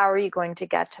 How are you going to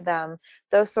get to them?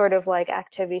 Those sort of like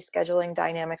activity scheduling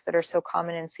dynamics that are so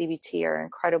common in CBT are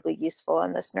incredibly useful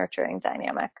in this nurturing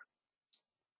dynamic.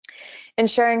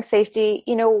 Ensuring safety,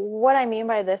 you know, what I mean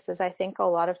by this is I think a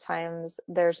lot of times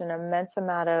there's an immense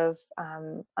amount of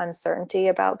uncertainty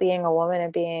about being a woman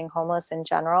and being homeless in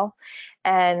general.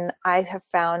 And I have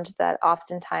found that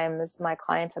oftentimes my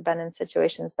clients have been in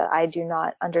situations that I do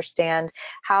not understand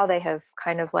how they have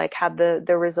kind of like had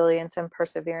the resilience and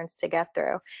perseverance to get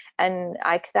through. And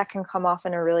that can come off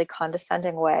in a really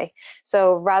condescending way.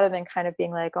 So rather than kind of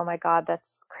being like, oh my God,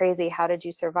 that's crazy, how did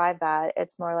you survive that?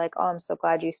 It's more like, oh, I'm so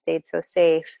glad you stayed so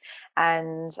safe.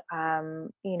 And,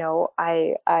 you know,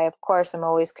 I, of course, am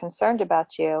always concerned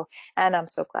about you. And I'm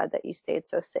so glad that you stayed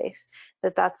so safe.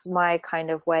 That's my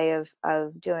kind of way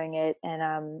of doing it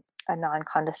in a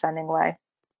non-condescending way.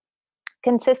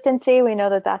 Consistency, we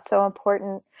know that that's so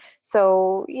important.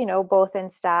 So, you know, both in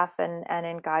staff and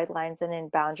in guidelines and in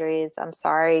boundaries. I'm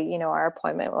sorry, you know, our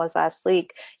appointment was last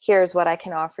week. Here's what I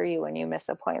can offer you when you miss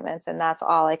appointments, and that's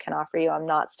all I can offer you. I'm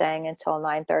not staying until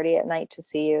 9:30 at night to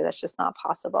see you. That's just not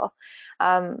possible.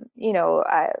 You know,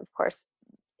 of course,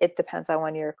 it depends on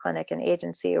when you're a clinic and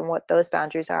agency and what those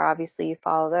boundaries are. Obviously, you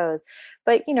follow those.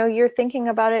 But, you know, you're thinking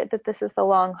about it that this is the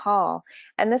long haul.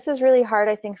 And this is really hard,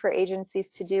 I think, for agencies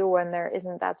to do when there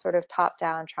isn't that sort of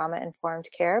top-down trauma-informed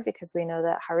care, because we know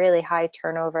that really high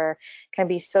turnover can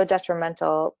be so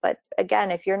detrimental. But again,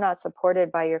 if you're not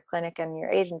supported by your clinic and your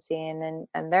agency and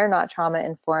they're not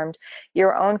trauma-informed,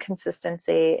 your own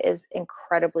consistency is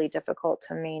incredibly difficult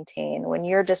to maintain. When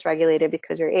you're dysregulated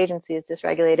because your agency is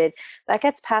dysregulated, that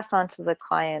gets passed on to the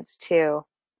clients too.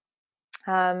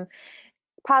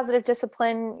 Positive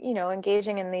discipline, you know,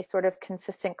 engaging in these sort of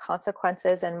consistent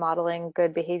consequences and modeling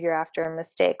good behavior after a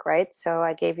mistake, right? So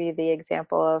I gave you the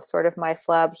example of sort of my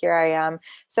flub. Here I am,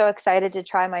 so excited to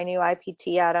try my new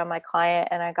IPT out on my client,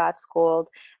 and I got schooled,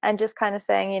 and just kind of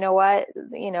saying, you know what,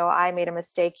 you know, I made a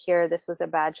mistake here. This was a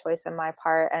bad choice on my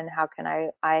part, and how can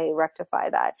I rectify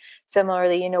that?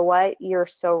 Similarly, you know what, you're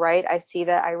so right. I see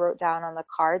that I wrote down on the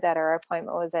card that our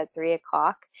appointment was at 3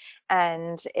 o'clock,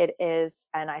 and it is,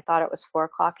 and I thought it was 4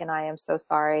 o'clock and I am so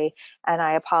sorry and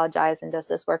I apologize and does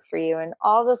this work for you? And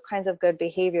all those kinds of good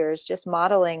behaviors, just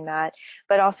modeling that,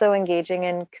 but also engaging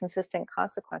in consistent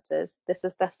consequences. This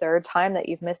is the third time that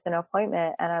you've missed an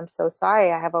appointment and I'm so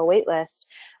sorry, I have a wait list.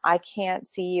 I can't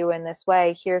see you in this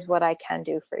way. Here's what I can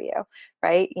do for you,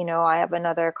 right? You know, I have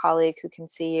another colleague who can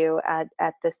see you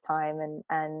at this time,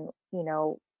 and you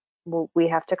know, we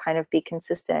have to kind of be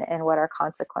consistent in what our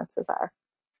consequences are.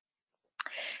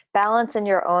 Balance in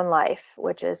your own life,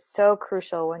 which is so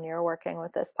crucial when you're working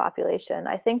with this population.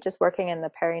 I think just working in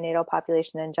the perinatal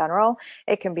population in general,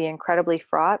 it can be incredibly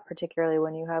fraught, particularly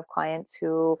when you have clients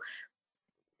who,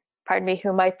 pardon me,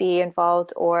 who might be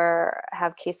involved or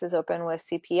have cases open with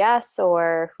CPS,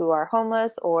 or who are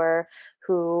homeless, or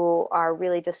who are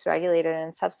really dysregulated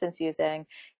and substance using,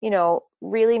 you know,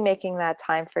 really making that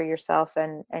time for yourself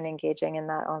and engaging in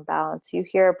that own balance. You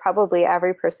hear probably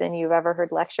every person you've ever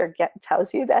heard lecture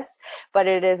tells you this, but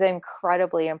it is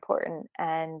incredibly important.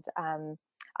 And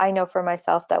I know for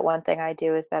myself that one thing I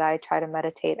do is that I try to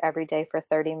meditate every day for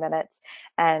 30 minutes.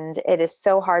 And it is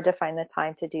so hard to find the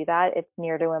time to do that. It's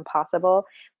near to impossible,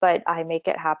 but I make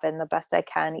it happen the best I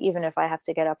can, even if I have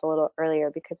to get up a little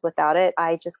earlier, because without it,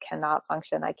 I just cannot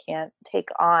function. I can't take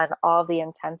on all the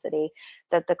intensity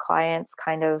that the clients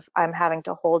I'm having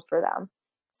to hold for them.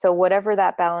 So whatever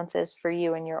that balance is for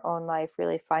you in your own life,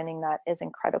 really finding that is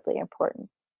incredibly important.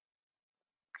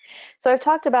 So I've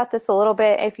talked about this a little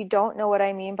bit. If you don't know what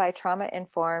I mean by trauma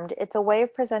informed, it's a way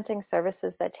of presenting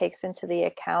services that takes into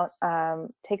account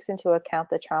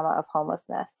the trauma of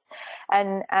homelessness.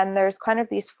 And there's kind of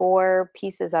these four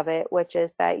pieces of it, which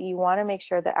is that you want to make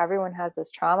sure that everyone has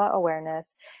this trauma awareness,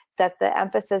 that the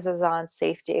emphasis is on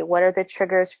safety. What are the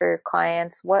triggers for your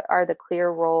clients? What are the clear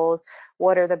roles?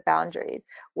 What are the boundaries?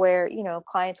 Where, you know,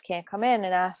 clients can't come in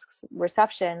and ask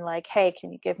reception like, hey,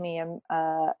 can you give me a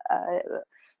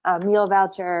meal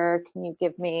voucher? Can you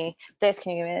give me this?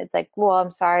 Can you give me? It's like, well, I'm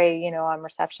sorry, you know, I'm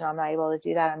reception. I'm not able to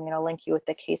do that. I'm going to link you with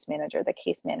the case manager. The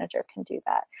case manager can do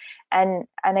that. And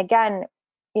again,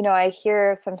 you know, I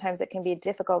hear sometimes it can be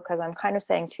difficult because I'm kind of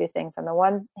saying two things. On the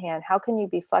one hand, how can you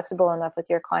be flexible enough with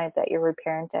your client that you're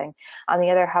reparenting? On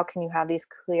the other, how can you have these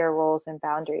clear roles and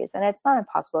boundaries? And it's not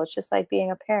impossible. It's just like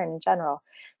being a parent in general.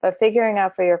 But figuring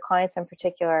out for your clients in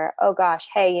particular, oh gosh,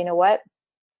 hey, you know what?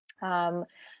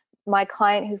 My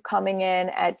client who's coming in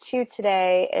at 2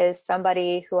 today is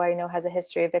somebody who I know has a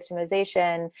history of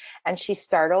victimization, and she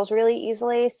startles really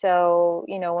easily. So,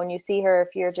 you know, when you see her,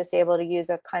 if you're just able to use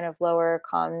a kind of lower,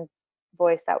 calm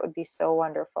voice, that would be so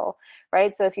wonderful,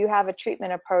 right? So if you have a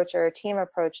treatment approach or a team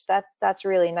approach, that's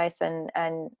really nice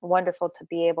and wonderful to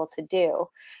be able to do.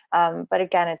 But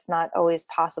again, it's not always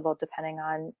possible depending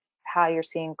on how you're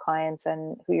seeing clients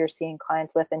and who you're seeing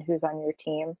clients with and who's on your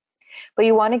team. But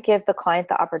you want to give the client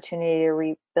the opportunity to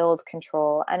rebuild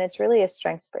control, and it's really a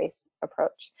strengths-based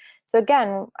approach. So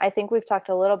again, I think we've talked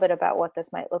a little bit about what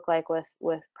this might look like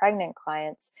with pregnant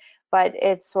clients, but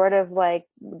it's sort of like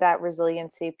that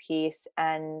resiliency piece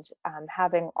and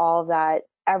having all that,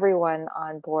 everyone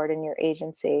on board in your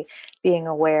agency being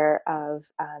aware of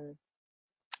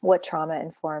what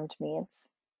trauma-informed means.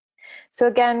 So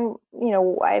again, you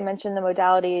know, I mentioned the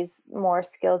modalities, more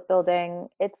skills building.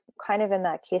 It's kind of in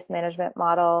that case management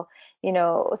model, you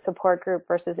know, support group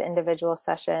versus individual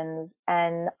sessions.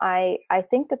 And I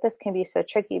think that this can be so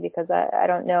tricky because I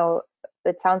don't know,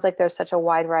 it sounds like there's such a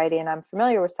wide variety, and I'm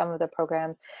familiar with some of the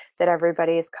programs that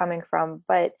everybody is coming from.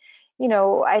 But, you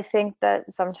know, I think that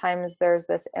sometimes there's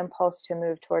this impulse to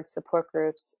move towards support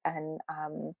groups, and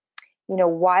you know,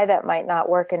 why that might not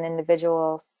work in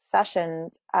individual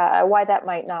sessions, why that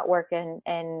might not work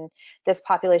in this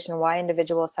population, why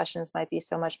individual sessions might be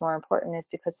so much more important is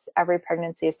because every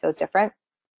pregnancy is so different.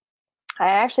 I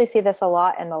actually see this a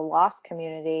lot in the loss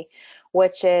community,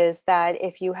 which is that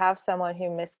if you have someone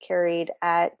who miscarried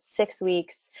at 6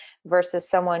 weeks versus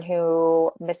someone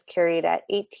who miscarried at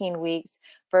 18 weeks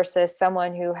versus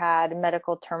someone who had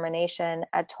medical termination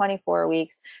at 24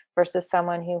 weeks versus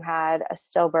someone who had a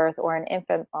stillbirth or an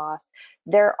infant loss,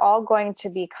 they're all going to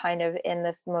be kind of in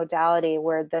this modality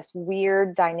where this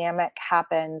weird dynamic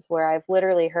happens, where I've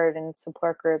literally heard in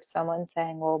support groups someone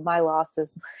saying, well, my loss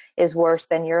is worse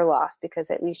than your loss because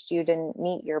at least you didn't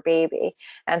meet your baby.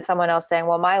 And someone else saying,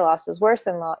 well, my loss is worse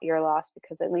than your loss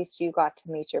because at least you got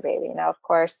to meet your baby. Now, of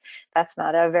course, that's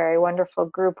not a very wonderful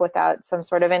group without some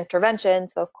sort of intervention.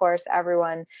 So of course,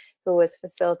 everyone who was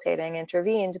facilitating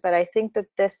intervened. But I think that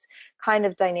this kind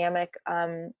of dynamic,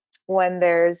 when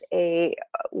there's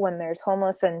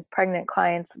homeless and pregnant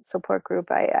clients support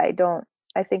group, I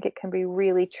think it can be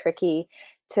really tricky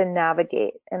to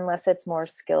navigate unless it's more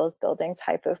skills building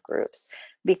type of groups.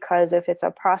 Because if it's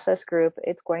a process group,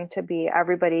 it's going to be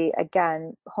everybody.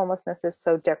 Again, homelessness is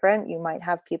so different. You might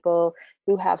have people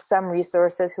who have some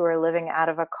resources who are living out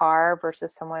of a car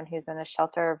versus someone who's in a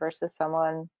shelter versus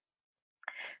someone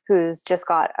who's just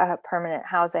got a permanent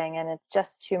housing, and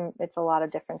it's a lot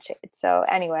of different shades. So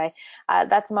anyway,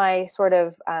 that's my sort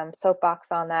of soapbox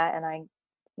on that. And I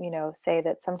say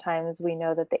that sometimes we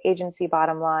know that the agency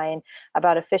bottom line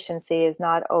about efficiency is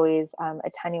not always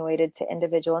attenuated to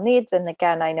individual needs. And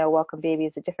again, I know Welcome Baby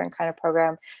is a different kind of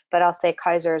program, but I'll say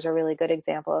Kaiser is a really good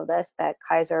example of this, that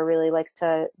Kaiser really likes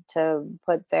to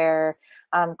put their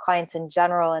clients in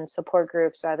general in support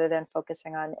groups rather than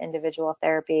focusing on individual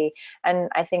therapy. And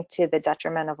I think to the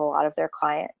detriment of a lot of their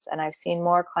clients. And I've seen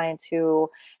more clients who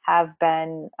have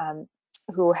been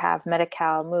who have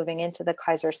Medi-Cal moving into the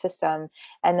Kaiser system,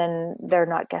 and then they're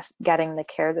not getting the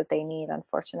care that they need,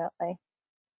 unfortunately.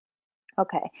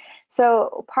 Okay,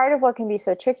 so part of what can be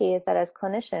so tricky is that as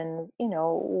clinicians,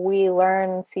 we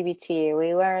learn CBT,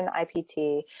 we learn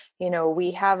IPT,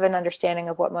 we have an understanding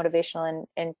of what motivational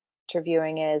and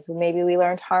interviewing is. Maybe we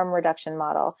learned harm reduction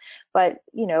model, but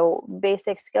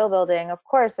basic skill building, of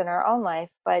course, in our own life.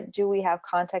 But do we have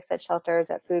context at shelters,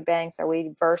 at food banks? Are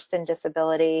we versed in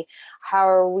disability? How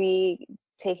are we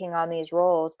taking on these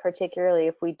roles, particularly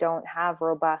if we don't have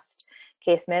robust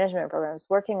case management programs?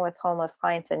 Working with homeless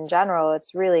clients in general,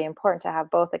 it's really important to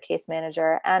have both a case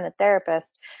manager and a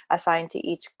therapist assigned to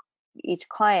each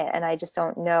client. And I just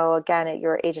don't know, again, at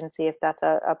your agency, if that's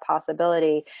a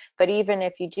possibility. But even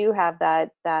if you do have that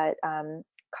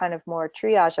kind of more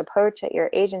triage approach at your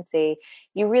agency,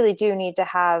 you really do need to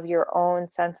have your own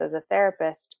sense as a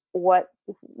therapist what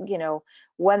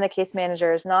when the case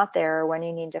manager is not there, when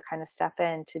you need to kind of step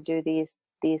in to do these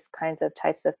kinds of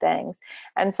types of things.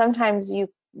 And sometimes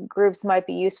groups might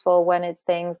be useful when it's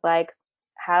things like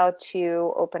how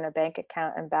to open a bank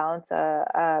account and balance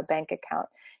a bank account.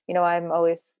 I'm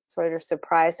always sort of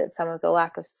surprised at some of the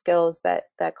lack of skills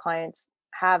that clients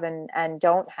have and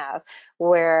don't have,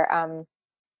 where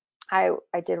I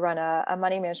did run a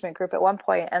money management group at one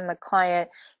point, and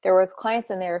there was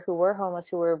clients in there who were homeless,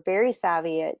 who were very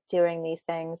savvy at doing these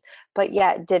things, but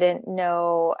yet didn't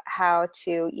know how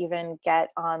to even get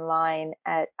online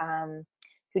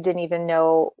who didn't even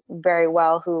know very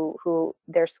well who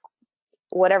their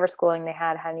whatever schooling they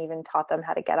hadn't even taught them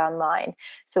how to get online.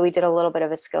 So we did a little bit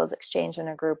of a skills exchange in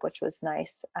a group, which was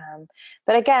nice.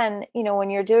 But again, when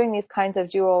you're doing these kinds of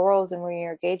dual roles and when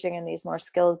you're engaging in these more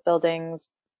skills building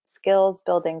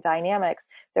dynamics,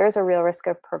 there is a real risk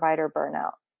of provider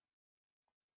burnout.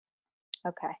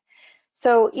 Okay.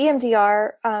 So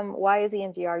EMDR, why is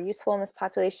EMDR useful in this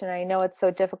population? I know it's so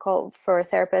difficult for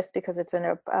therapists because it's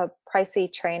a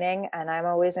pricey training, and I'm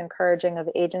always encouraging of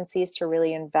agencies to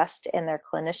really invest in their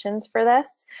clinicians for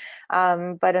this.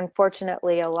 But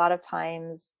unfortunately, a lot of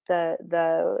times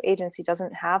the agency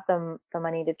doesn't have the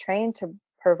money to train to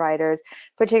providers,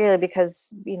 particularly because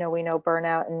we know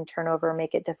burnout and turnover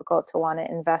make it difficult to want to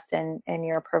invest in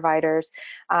your providers.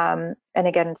 And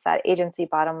again, it's that agency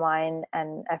bottom line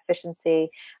and efficiency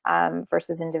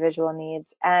versus individual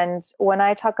needs. And when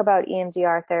I talk about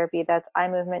EMDR therapy, that's eye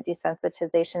movement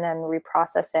desensitization and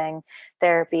reprocessing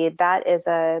therapy. That is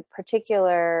a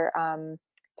particular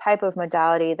type of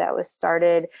modality that was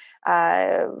started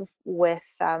with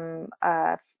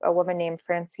a woman named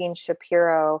Francine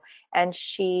Shapiro, and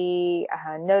she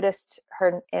noticed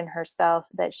in herself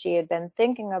that she had been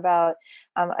thinking about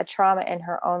a trauma in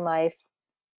her own life,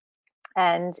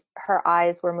 and her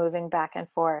eyes were moving back and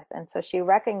forth. And so she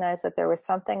recognized that there was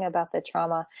something about the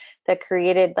trauma that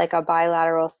created like a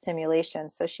bilateral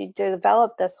stimulation. So she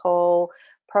developed this whole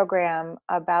program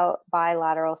about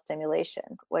bilateral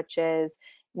stimulation, which is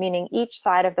meaning each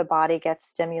side of the body gets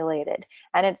stimulated.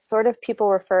 And it's sort of, people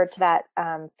refer to that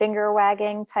finger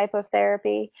wagging type of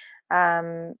therapy.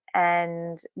 But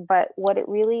what it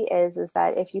really is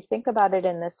that if you think about it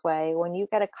in this way, when you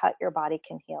get a cut, your body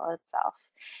can heal itself.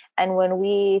 And when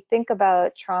we think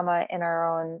about trauma in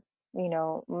our own,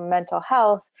 mental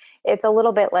health, it's a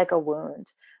little bit like a wound,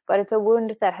 but it's a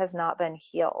wound that has not been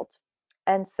healed.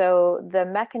 And so the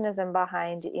mechanism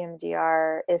behind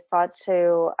EMDR is thought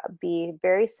to be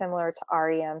very similar to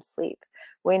REM sleep.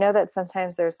 We know that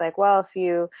sometimes there's like, well, if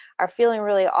you are feeling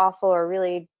really awful or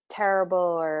really terrible,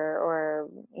 or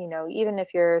even if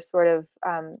you're sort of,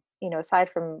 aside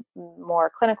from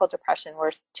more clinical depression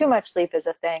where too much sleep is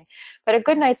a thing, but a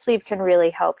good night's sleep can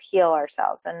really help heal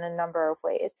ourselves in a number of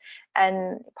ways.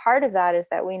 And part of that is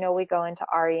that we know we go into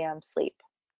REM sleep.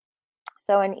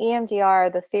 So in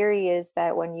EMDR, the theory is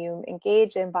that when you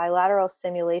engage in bilateral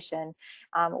stimulation,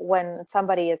 when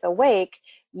somebody is awake,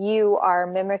 you are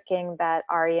mimicking that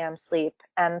REM sleep,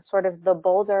 and sort of the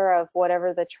boulder of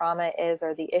whatever the trauma is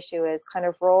or the issue is kind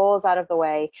of rolls out of the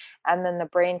way, and then the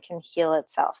brain can heal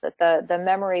itself, that the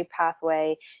memory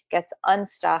pathway gets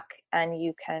unstuck and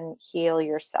you can heal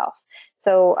yourself.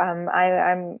 So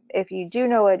I'm if you do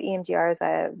know what EMDR is,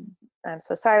 I'm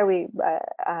so sorry.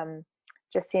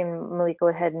 Just seen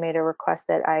Malika had made a request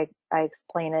that I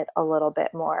explain it a little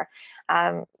bit more.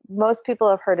 Most people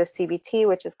have heard of CBT,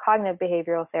 which is cognitive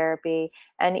behavioral therapy,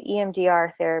 and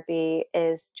EMDR therapy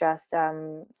is just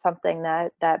something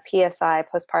that PSI,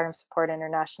 Postpartum Support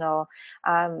International,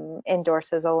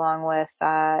 endorses, along with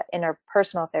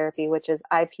interpersonal therapy, which is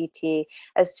IPT,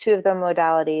 as two of the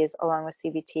modalities along with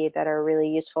CBT that are really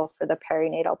useful for the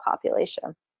perinatal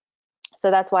population. So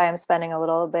that's why I'm spending a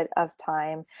little bit of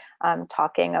time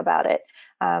talking about it.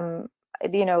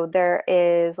 There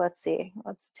is, let's see,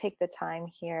 let's take the time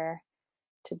here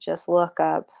to just look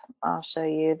up. I'll show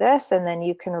you this, and then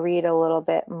you can read a little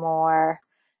bit more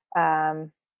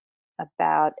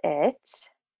about it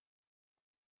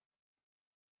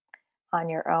on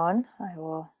your own. I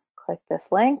will click this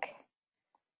link,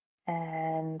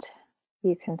 and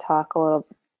you can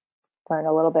learn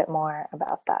a little bit more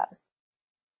about that.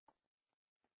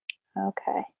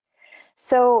 Okay.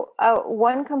 So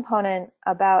one component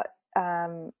about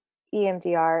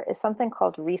EMDR is something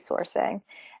called resourcing.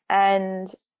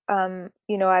 And, I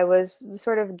was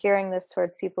sort of gearing this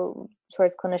towards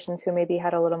clinicians who maybe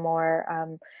had a little more,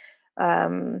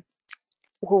 who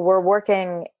were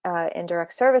working in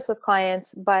direct service with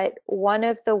clients. But one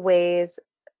of the ways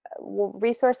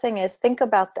resourcing is, think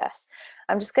about this.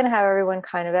 I'm just going to have everyone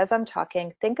kind of, as I'm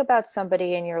talking, think about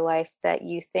somebody in your life that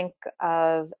you think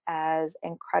of as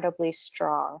incredibly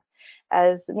strong,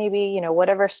 as maybe,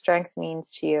 whatever strength means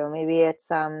to you. Maybe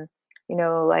it's,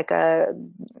 like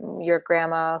your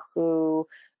grandma well,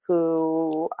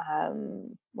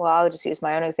 I'll just use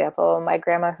my own example. My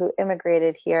grandma who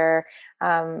immigrated here,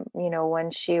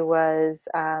 when she was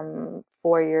 4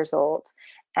 years old,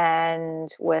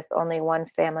 and with only one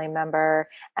family member,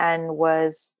 and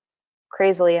was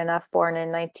crazily enough born in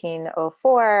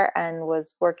 1904 and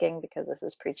was working, because this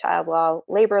is pre-child law,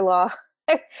 labor law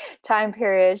time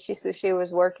period. She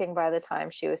was working by the time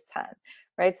she was 10,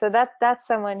 right? So that's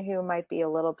someone who might be a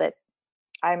little bit,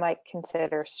 I might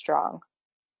consider, strong.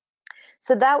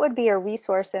 So that would be a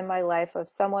resource in my life of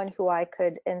someone who I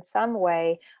could in some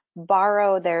way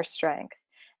borrow their strength.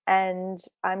 And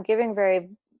I'm giving very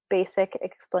basic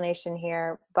explanation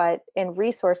here, but in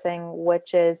resourcing,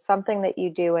 which is something that you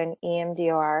do in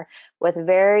EMDR with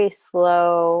very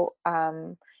slow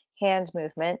hand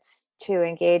movements to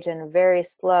engage in very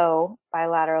slow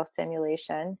bilateral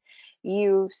stimulation,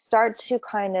 you start to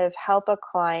kind of help a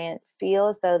client feel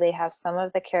as though they have some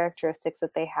of the characteristics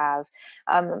that they have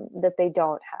that they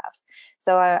don't have.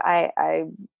 So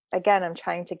again, I'm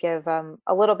trying to give a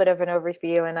little bit of an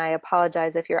overview, and I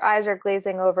apologize if your eyes are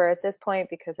glazing over at this point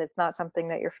because it's not something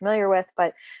that you're familiar with,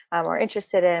 but or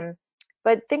interested in.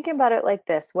 But thinking about it like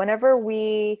this, whenever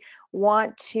we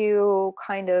want to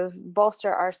kind of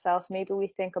bolster ourselves, maybe we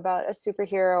think about a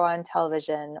superhero on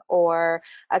television, or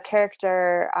a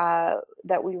character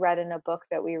that we read in a book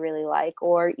that we really like,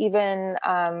 or even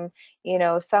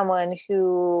someone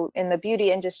who in the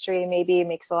beauty industry maybe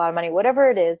makes a lot of money,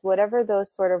 whatever it is, whatever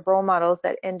those sort of role models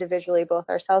that individually both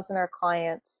ourselves and our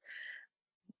clients,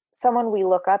 someone we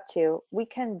look up to, we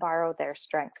can borrow their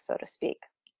strength, so to speak.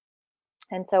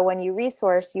 And so when you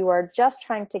resource, you are just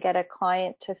trying to get a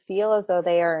client to feel as though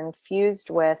they are infused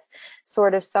with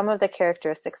sort of some of the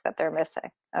characteristics that they're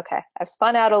missing. Okay, I've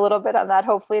spun out a little bit on that.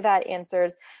 Hopefully that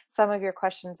answers some of your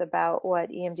questions about what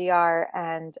EMDR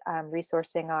and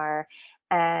resourcing are.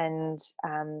 And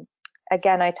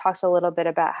again, I talked a little bit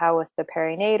about how with the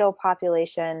perinatal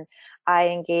population, I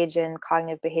engage in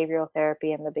cognitive behavioral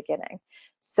therapy in the beginning.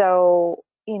 So,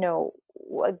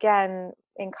 again,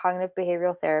 in cognitive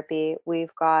behavioral therapy,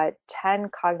 we've got 10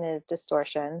 cognitive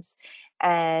distortions,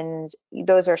 and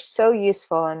those are so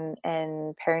useful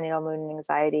in perinatal mood and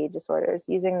anxiety disorders.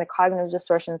 Using the cognitive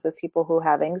distortions of people who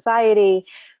have anxiety,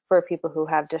 for people who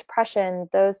have depression,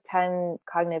 those 10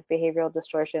 cognitive behavioral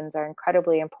distortions are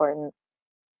incredibly important.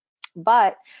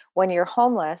 But when you're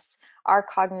homeless, are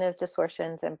cognitive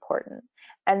distortions important?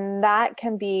 And that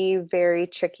can be very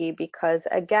tricky because,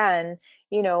 again,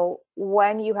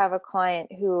 when you have a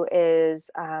client who is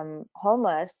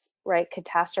homeless, right,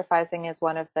 catastrophizing is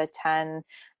one of the 10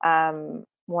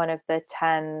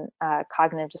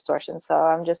 cognitive distortions. So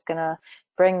I'm just gonna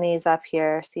bring these up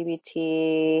here.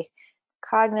 CBT,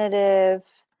 cognitive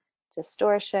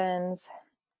distortions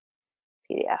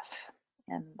PDF,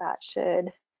 and that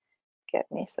should get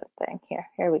me something here.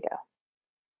 Here we go.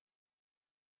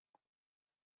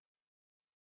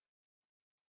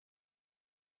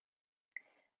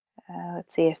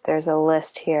 Let's see if there's a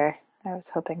list here. I was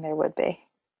hoping there would be.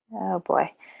 Oh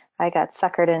boy, I got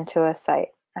suckered into a site.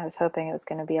 I was hoping it was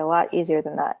going to be a lot easier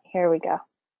than that. Here we go.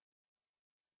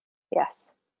 Yes.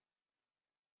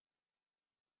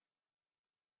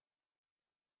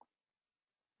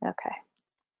 Okay.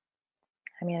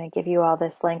 I'm going to give you all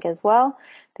this link as well.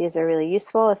 These are really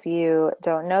useful if you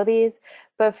don't know these.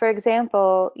 But for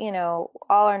example, you know,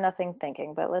 all or nothing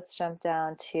thinking, but let's jump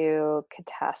down to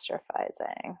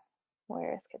catastrophizing.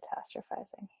 Where is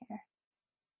catastrophizing here?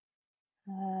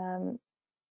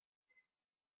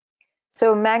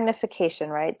 So magnification,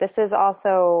 right? This is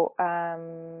also,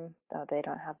 oh, they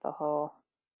don't have the whole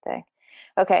thing.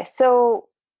 Okay, so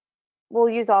we'll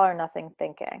use all or nothing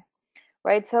thinking.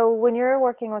 Right. So when you're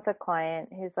working with a client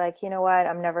who's like, you know what,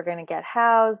 I'm never going to get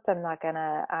housed.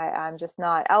 I'm just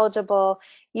not eligible.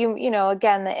 You know,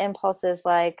 again, the impulse is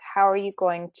like, how are you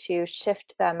going to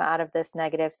shift them out of this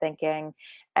negative thinking?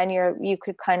 And you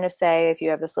could kind of say, if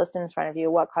you have this list in front of you,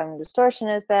 what cognitive distortion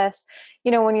is this? You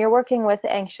know, when you're working with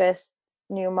anxious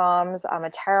new moms, I'm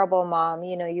a terrible mom,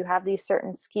 you know, you have these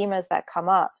certain schemas that come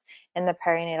up in the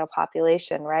perinatal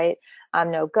population, right? I'm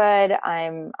no good.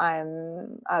 I'm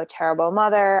a terrible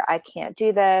mother. I can't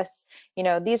do this. You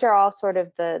know, these are all sort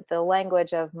of the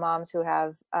language of moms who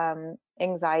have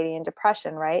anxiety and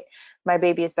depression, right? My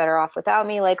baby is better off without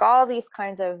me. Like all these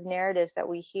kinds of narratives that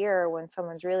we hear when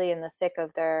someone's really in the thick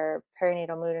of their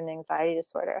perinatal mood and anxiety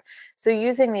disorder. So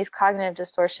using these cognitive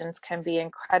distortions can be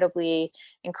incredibly,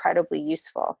 incredibly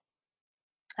useful.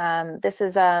 This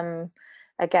is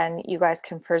again, you guys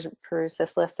can peruse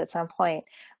this list at some point,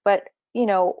 but you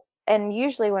know, and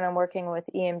usually when I'm working with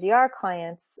EMDR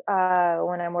clients,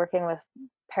 when I'm working with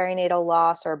perinatal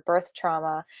loss or birth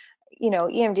trauma, you know,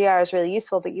 EMDR is really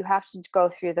useful, but you have to go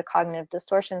through the cognitive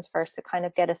distortions first to kind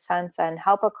of get a sense and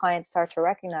help a client start to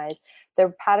recognize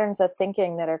the patterns of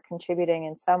thinking that are contributing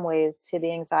in some ways to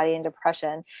the anxiety and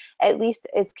depression, at least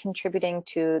is contributing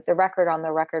to the record on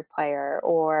the record player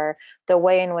or the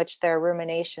way in which their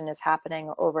rumination is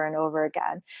happening over and over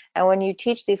again. And when you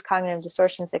teach these cognitive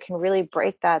distortions, it can really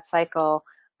break that cycle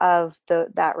of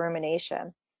that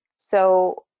rumination.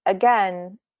 So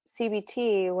again,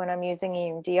 CBT, when I'm using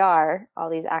EMDR, all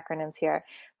these acronyms here,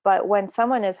 but when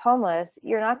someone is homeless,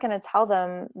 you're not going to tell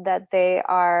them that they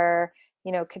are,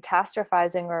 you know,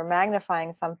 catastrophizing or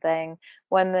magnifying something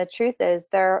when the truth is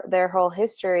their whole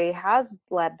history has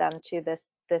led them to this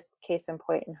case in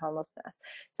point in homelessness.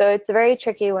 So it's very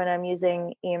tricky when I'm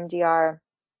using EMDR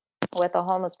with a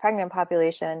homeless pregnant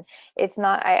population. It's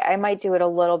not, I might do it a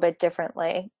little bit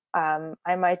differently.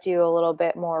 I might do a little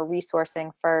bit more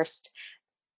resourcing first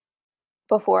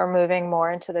before moving more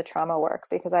into the trauma work,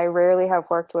 because I rarely have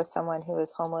worked with someone who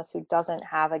is homeless who doesn't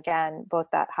have, again, both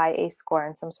that high ACE score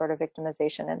and some sort of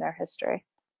victimization in their history.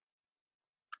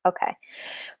 Okay,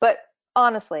 but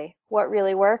honestly, what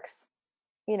really works?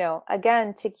 You know,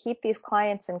 again, to keep these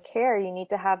clients in care, you need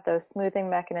to have those smoothing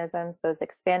mechanisms, those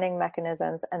expanding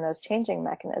mechanisms, and those changing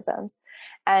mechanisms.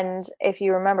 And if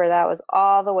you remember, that was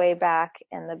all the way back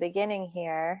in the beginning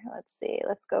here. Let's see,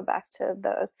 let's go back to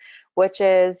those, which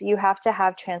is you have to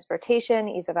have transportation,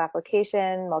 ease of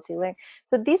application, multi-link.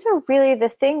 So these are really the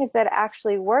things that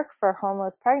actually work for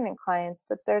homeless pregnant clients,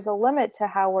 but there's a limit to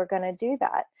how we're going to do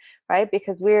that, right?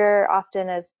 Because we're often,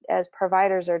 as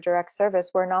providers or direct service,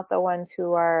 we're not the ones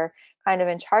who are kind of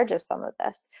in charge of some of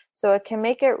this. So it can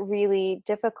make it really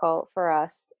difficult for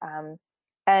us.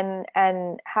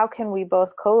 And how can we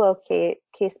both co-locate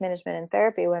case management and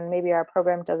therapy when maybe our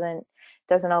program doesn't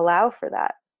allow for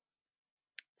that?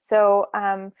 So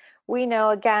we know,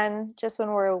 again, just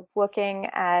when we're looking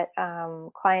at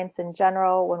clients in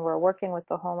general, when we're working with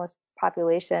the homeless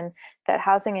population, that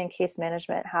housing and case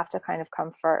management have to kind of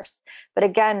come first. But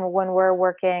again, when we're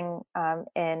working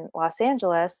in Los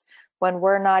Angeles, when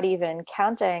we're not even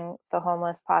counting the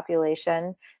homeless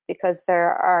population because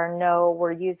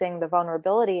we're using the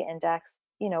vulnerability index,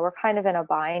 you know, we're kind of in a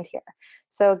bind here.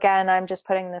 So again, I'm just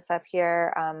putting this up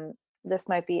here. This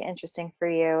might be interesting for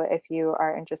you if you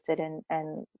are interested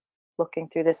in looking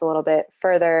through this a little bit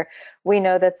further. We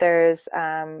know that there's,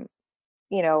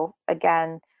 you know,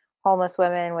 again, homeless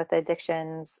women with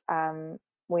addictions.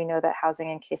 We know that housing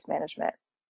and case management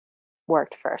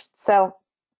worked first. So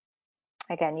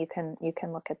again, you can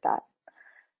look at that.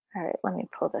 All right, let me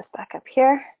pull this back up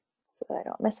here so that I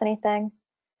don't miss anything.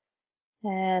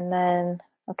 And then,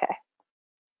 okay.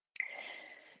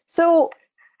 So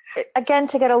Again,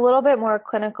 to get a little bit more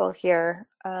clinical here,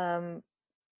 a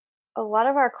lot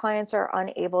of our clients are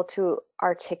unable to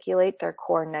articulate their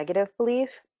core negative belief.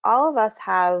 All of us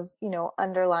have,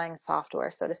 underlying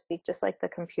software, so to speak, just like the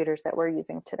computers that we're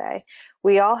using today.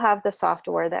 We all have the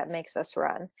software that makes us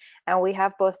run, and we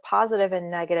have both positive and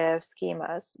negative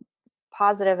schemas,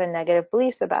 positive and negative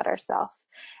beliefs about ourselves.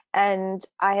 And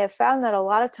I have found that a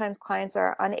lot of times clients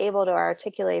are unable to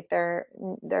articulate their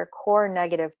core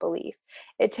negative belief.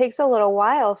 It takes a little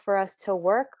while for us to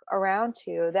work around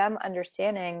to them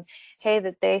understanding, hey,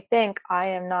 that they think I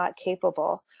am not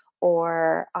capable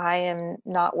or I am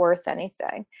not worth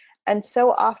anything. And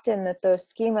so often that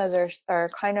those schemas are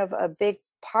kind of a big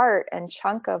part and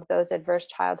chunk of those adverse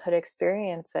childhood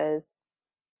experiences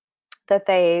that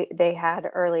they had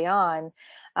early on.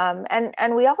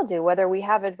 And we all do, whether we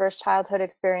have adverse childhood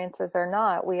experiences or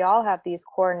not. We all have these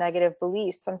core negative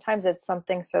beliefs. Sometimes it's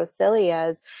something so silly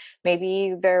as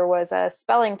maybe there was a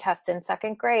spelling test in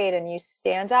second grade and you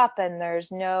stand up and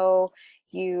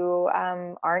you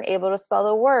aren't able to spell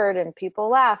the word and people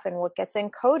laugh, and what gets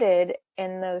encoded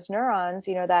in those neurons,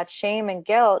 that shame and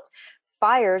guilt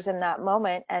fires in that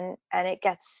moment, and it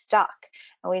gets stuck.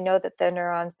 And we know that the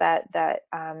neurons that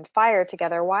fire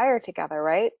together wire together,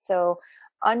 right? So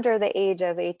under the age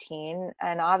of 18,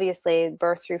 and obviously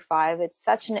birth through 5, it's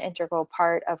such an integral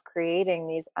part of creating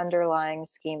these underlying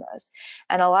schemas.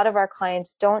 And a lot of our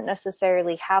clients don't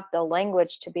necessarily have the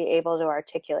language to be able to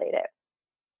articulate it.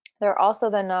 They're also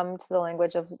then numb to the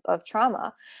language of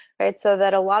trauma, right? So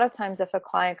that a lot of times if a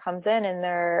client comes in and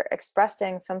they're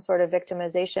expressing some sort of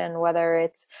victimization, whether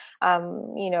it's,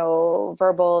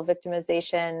 verbal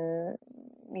victimization,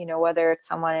 whether it's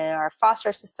someone in our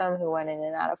foster system who went in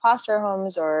and out of foster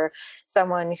homes, or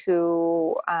someone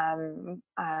who,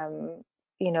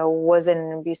 was in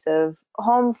an abusive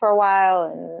home for a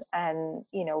while and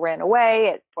ran away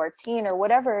at 14 or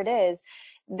whatever it is,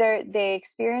 they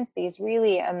experience these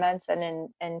really immense and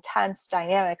intense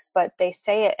dynamics, but they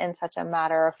say it in such a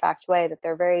matter-of-fact way that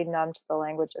they're very numb to the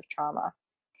language of trauma.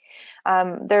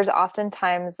 There's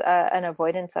oftentimes an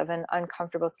avoidance of an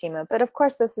uncomfortable schema, but of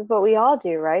course this is what we all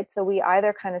do, right? So we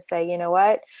either kind of say, you know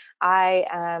what,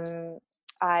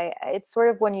 it's sort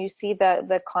of when you see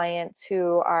the clients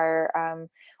who are,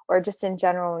 or just in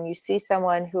general, when you see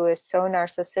someone who is so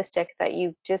narcissistic that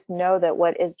you just know that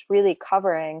what is really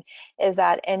covering is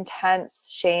that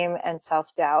intense shame and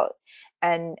self-doubt.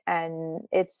 And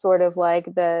it's sort of like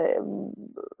the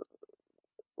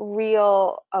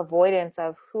real avoidance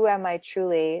of who am I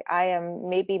truly? I am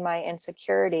maybe my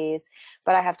insecurities,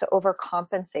 but I have to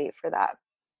overcompensate for that.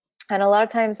 And a lot of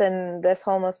times in this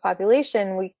homeless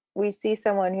population, we see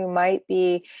someone who might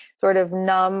be sort of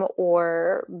numb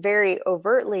or very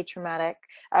overtly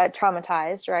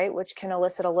traumatized, right? Which can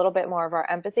elicit a little bit more of our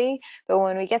empathy. But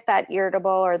when we get that irritable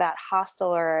or that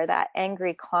hostile or that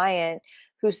angry client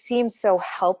who seems so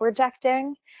help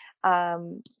rejecting,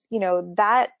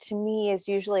 that to me is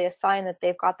usually a sign that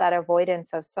they've got that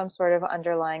avoidance of some sort of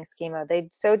underlying schema. They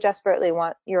so desperately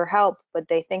want your help, but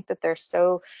they think that they're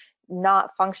so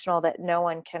not functional that no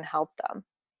one can help them.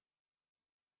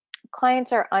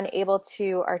 Clients are unable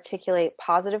to articulate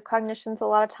positive cognitions a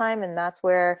lot of time, and that's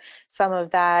where some of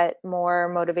that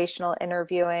more motivational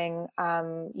interviewing,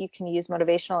 you can use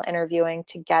motivational interviewing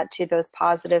to get to those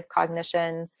positive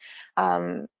cognitions,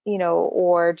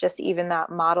 or just even that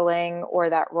modeling or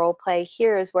that role play.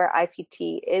 Here is where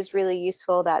IPT is really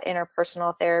useful, that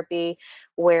interpersonal therapy,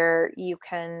 where you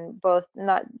can both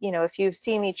not, if you've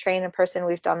seen me train a person,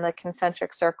 we've done the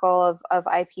concentric circle of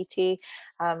IPT.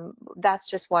 That's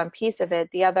just one piece of it.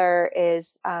 The other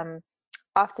is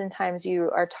oftentimes you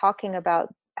are talking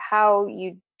about how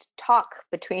you talk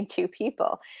between two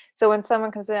people. So when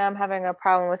someone comes in, I'm having a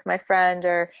problem with my friend,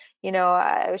 or,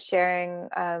 I was sharing,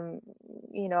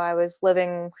 I was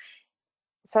living,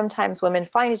 sometimes women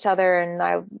find each other, and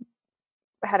I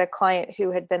had a client who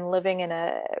had been living in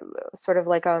a sort of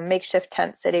like a makeshift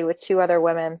tent city with 2 other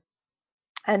women,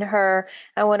 and her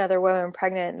and 1 other woman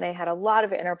pregnant, and they had a lot of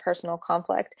interpersonal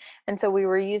conflict. And so we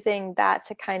were using that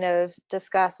to kind of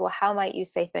discuss, well, how might you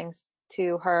say things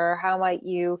to her? How might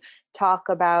you talk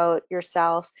about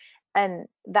yourself? And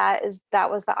that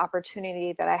was the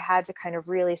opportunity that I had to kind of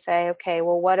really say, okay,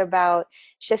 well, what about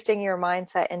shifting your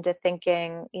mindset into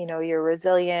thinking, you're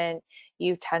resilient,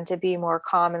 you tend to be more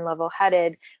calm and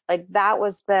level-headed. Like, that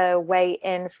was the way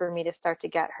in for me to start to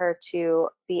get her to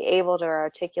be able to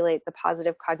articulate the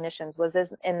positive cognitions, was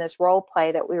in this role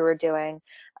play that we were doing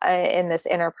in this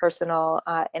interpersonal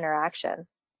interaction.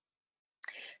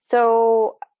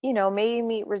 So may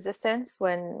meet resistance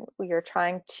when you're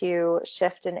trying to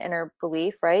shift an inner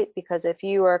belief, right? Because if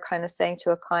you are kind of saying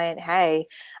to a client, hey,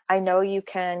 I know you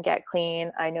can get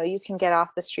clean, I know you can get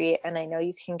off the street, and I know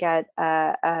you can get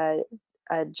a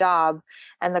job,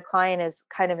 and the client is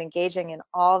kind of engaging in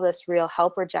all this real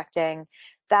help rejecting,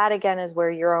 that again is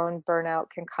where your own burnout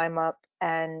can climb up,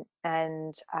 and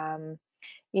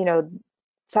you know,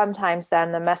 sometimes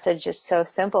then the message is so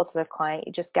simple to the client,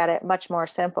 you just get it much more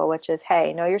simple, which is,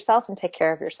 hey, know yourself and take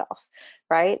care of yourself,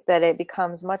 right? That it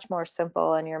becomes much more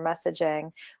simple in your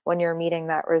messaging when you're meeting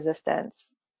that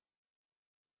resistance.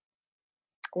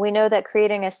 We know that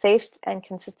creating a safe and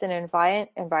consistent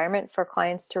environment for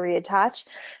clients to reattach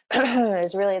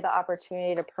is really the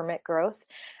opportunity to permit growth.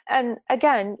 And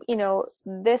again,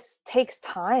 this takes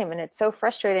time, and it's so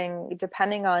frustrating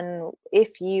depending on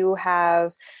if you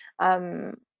have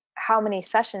how many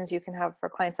sessions you can have for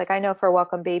clients. Like I know for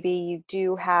Welcome Baby, you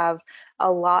do have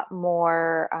a lot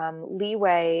more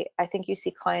leeway. I think you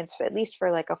see clients for, at least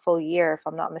for like a full year, if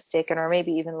I'm not mistaken, or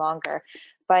maybe even longer.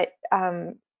 But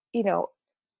you know,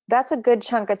 that's a good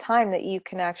chunk of time that you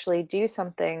can actually do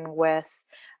something with,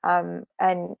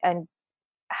 and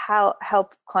how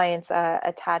help clients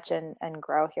attach and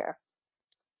grow here.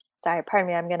 Sorry, pardon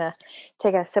me. I'm gonna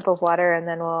take a sip of water, and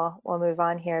then we'll move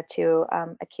on here to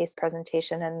a case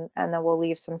presentation, and then we'll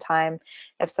leave some time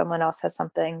if someone else has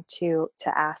something to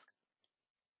ask.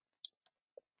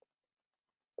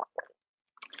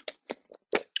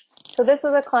 So this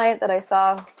was a client that I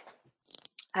saw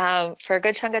for a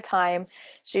good chunk of time.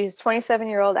 She's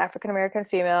 27-year-old African-American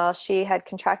female. She had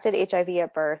contracted HIV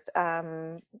at birth.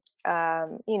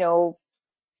 You know,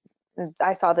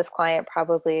 I saw this client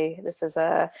probably, this is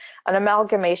an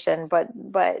amalgamation, but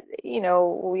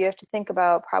we have to think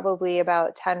about probably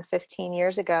about 10, 15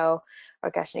 years ago, or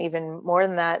gosh, even more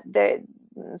than that,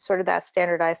 sort of that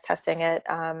standardized testing at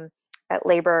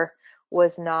labor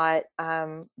was not,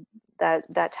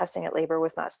 that testing at labor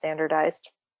was not standardized.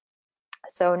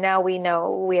 So now we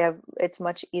know it's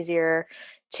much easier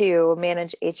to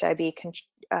manage HIV,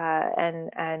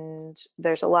 and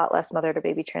there's a lot less mother to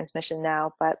baby transmission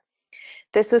now. But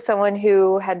this was someone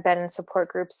who had been in support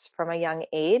groups from a young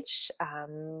age,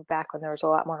 back when there was a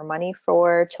lot more money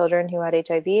for children who had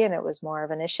HIV and it was more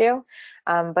of an issue.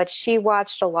 But she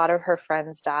watched a lot of her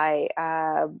friends die,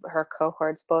 her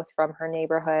cohorts, both from her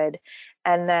neighborhood,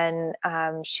 and then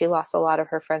she lost a lot of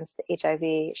her friends to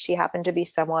HIV. She happened to be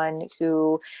someone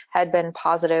who had been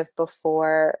positive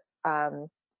before,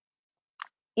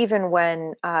 even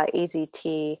when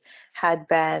AZT had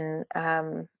been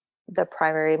the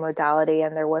primary modality,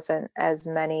 and there wasn't as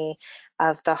many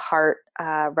of the heart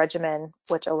regimen,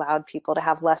 which allowed people to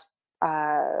have less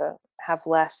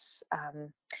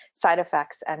side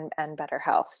effects and better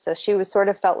health. So she was sort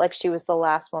of felt like she was the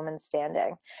last woman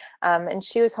standing, and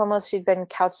she was homeless. She'd been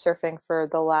couch surfing for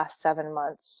the last 7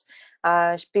 months.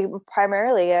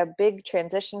 Primarily a big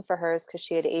transition for her is because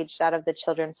she had aged out of the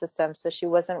children's system, so she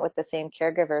wasn't with the same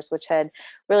caregivers, which had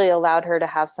really allowed her to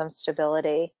have some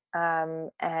stability.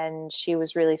 And she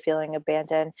was really feeling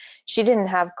abandoned. She didn't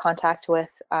have contact with,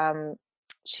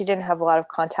 she didn't have a lot of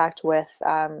contact with,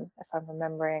 if I'm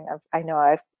remembering, I know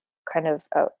I've kind of,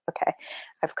 oh, okay,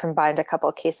 I've combined a couple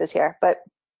of cases here, but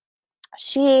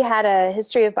she had a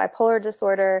history of bipolar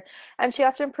disorder, and she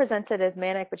often presented as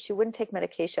manic, but she wouldn't take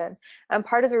medication. And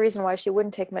part of the reason why she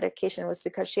wouldn't take medication was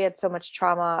because she had so much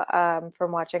trauma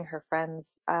from watching her friends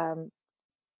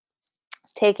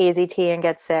take AZT and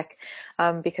get sick,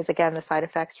 because again, the side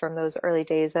effects from those early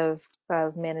days of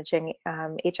managing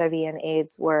HIV and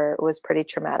AIDS was pretty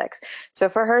traumatic. So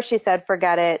for her, she said,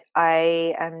 forget it.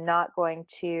 I am not going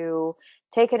to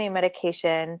take any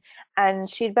medication. And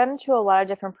she'd been to a lot of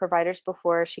different providers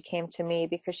before she came to me,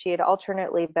 because she had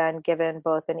alternately been given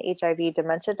both an HIV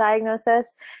dementia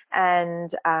diagnosis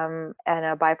and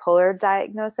a bipolar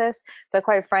diagnosis. But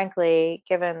quite frankly,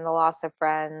 given the loss of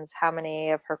friends, how many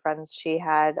of her friends she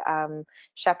had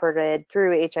shepherded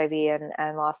through HIV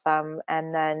and lost them,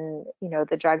 and then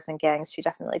the drugs and gangs, she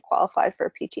definitely qualified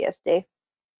for PTSD.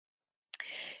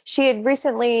 She had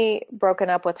recently broken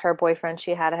up with her boyfriend.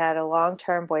 She had had a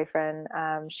long-term boyfriend.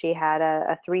 She had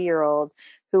a 3-year-old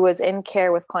who was in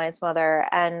care with client's mother.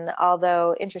 And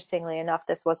although, interestingly enough,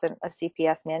 this wasn't a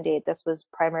CPS mandate, this was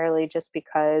primarily just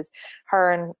because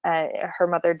her and her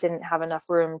mother didn't have enough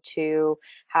room to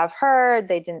have her.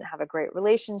 They didn't have a great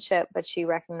relationship, but she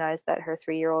recognized that her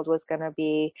 3-year-old was going to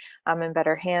be in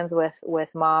better hands with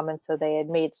mom. And so they had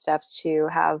made steps to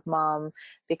have mom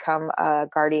become a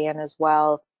guardian as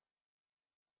well.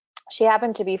 She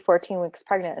happened to be 14 weeks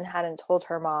pregnant and hadn't told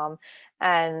her mom,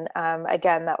 And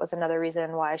again, that was another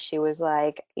reason why she was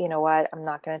like, you know what, I'm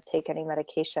not going to take any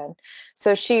medication.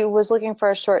 So she was looking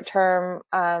for a short-term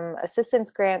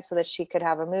assistance grant so that she could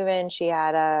have a move-in. She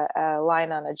had a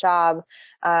line on a job,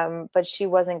 but she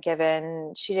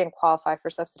didn't qualify for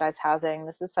subsidized housing.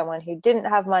 This is someone who didn't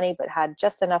have money but had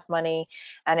just enough money,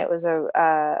 and it was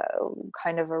a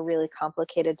kind of a really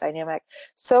complicated dynamic.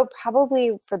 So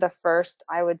probably for the first,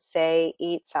 I would say,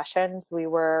 8 sessions, we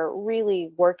were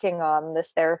really working on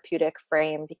this therapeutic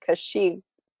frame because she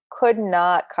could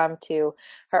not come to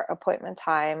her appointment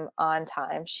time on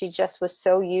time. She just was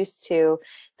so used to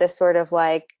this sort of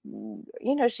like,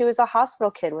 she was a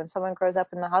hospital kid. When someone grows up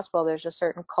in the hospital, there's a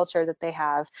certain culture that they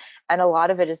have. And a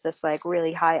lot of it is this like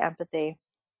really high empathy,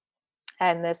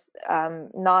 and this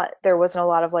not there wasn't a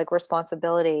lot of like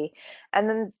responsibility. And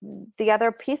then the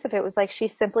other piece of it was like she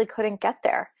simply couldn't get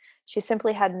there. She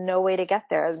simply had no way to get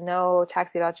there, no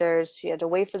taxi vouchers. She had to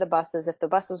wait for the buses. If the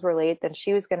buses were late, then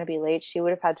she was going to be late. She would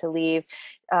have had to leave.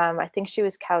 I think she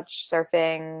was couch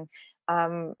surfing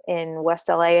in West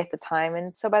LA at the time.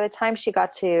 And so by the time she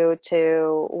got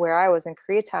to where I was in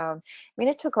Koreatown, I mean,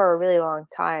 it took her a really long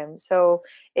time. So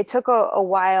it took a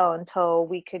while until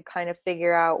we could kind of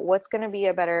figure out what's going to be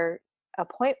a better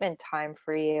appointment time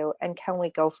for you, and can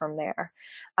we go from there.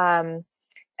 Um,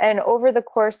 and over the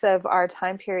course of our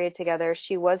time period together,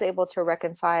 she was able to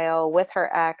reconcile with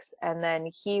her ex, and then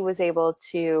he was able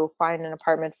to find an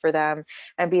apartment for them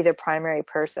and be the primary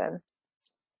person.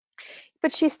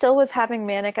 But she still was having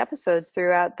manic episodes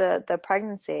throughout the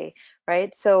pregnancy,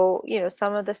 right? So,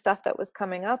 some of the stuff that was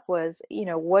coming up was,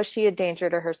 was she a danger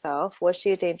to herself? Was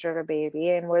she a danger to her baby?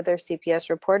 And were there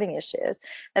CPS reporting issues?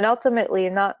 And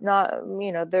ultimately, not,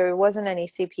 there wasn't any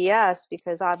CPS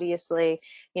because obviously,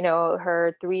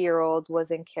 her 3-year-old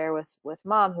was in care with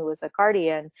mom, who was a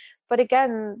guardian. But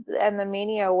again, and the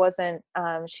mania wasn't,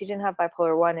 she didn't have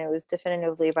bipolar 1, it was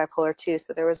definitively bipolar 2.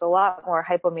 So there was a lot more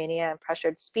hypomania and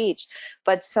pressured speech,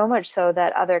 but so much so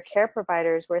that other care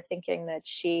providers were thinking that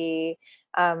she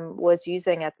was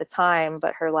using at the time,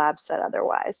 but her lab said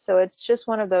otherwise. So it's just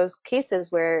one of those cases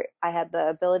where I had the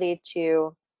ability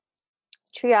to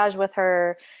triage with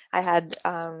her. I had,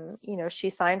 she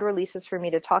signed releases for me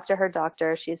to talk to her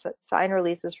doctor. She signed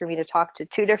releases for me to talk to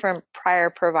 2 different prior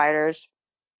providers.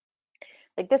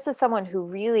 Like, this is someone who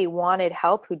really wanted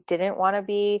help, who didn't want to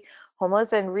be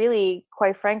homeless, and really,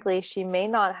 quite frankly, she may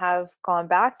not have gone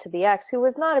back to the ex, who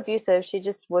was not abusive. She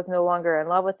just was no longer in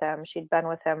love with him. She'd been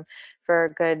with him for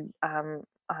a good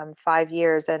 5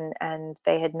 years, and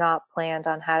they had not planned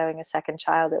on having a second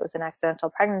child. It was an accidental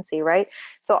pregnancy, right?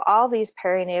 So all these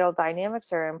perinatal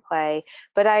dynamics are in play.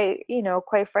 But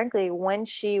quite frankly, when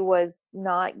she was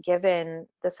not given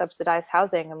the subsidized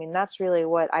housing, I mean, that's really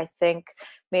what I think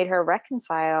made her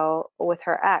reconcile with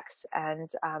her ex.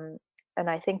 And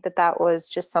I think that was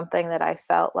just something that I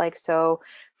felt like so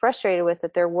frustrated with,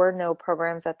 that there were no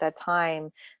programs at that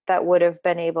time that would have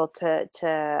been able to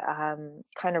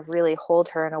kind of really hold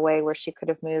her in a way where she could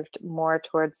have moved more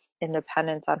towards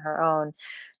independence on her own.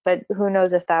 But who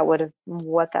knows if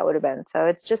what that would have been. So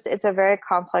it's a very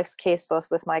complex case, both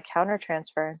with my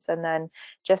countertransference and then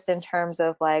just in terms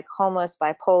of like homeless,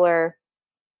 bipolar,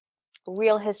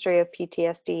 real history of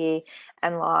PTSD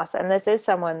and loss. And this is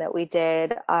someone that we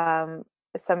did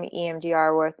some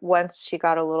EMDR with. Once she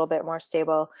got a little bit more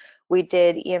stable, we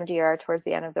did EMDR towards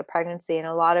the end of the pregnancy, and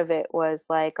a lot of it was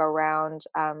like around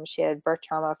she had birth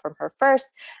trauma from her first,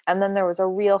 and then there was a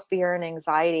real fear and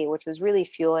anxiety, which was really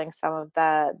fueling some of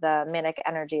the manic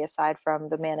energy, aside from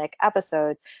the manic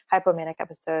episode, hypomanic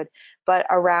episode, but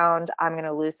around, I'm going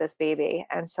to lose this baby.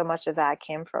 And so much of that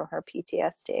came from her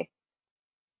PTSD.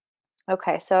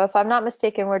 Okay, so if I'm not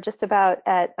mistaken, we're just about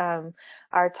at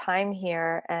our time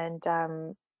here, and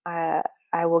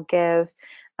I will give.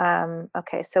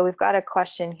 Okay, so we've got a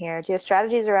question here. Do you have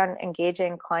strategies around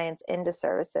engaging clients into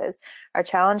services? Our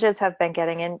challenges have been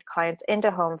getting in clients into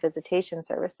home visitation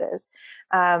services.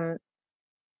 Um,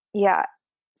 yeah,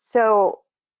 so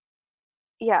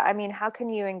yeah, I mean, how can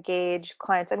you engage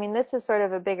clients? I mean, this is sort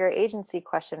of a bigger agency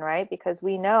question, right? Because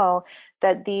we know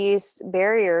that these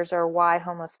barriers are why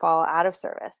homeless fall out of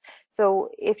service.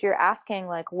 So if you're asking,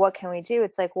 like, what can we do?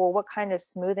 It's like, well, what kind of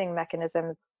smoothing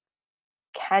mechanisms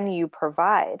can you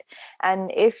provide?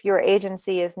 And if your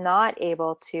agency is not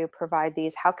able to provide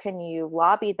these, how can you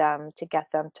lobby them to get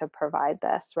them to provide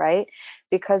this, right?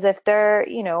 Because if they're,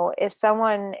 if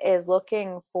someone is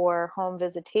looking for home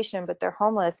visitation, but they're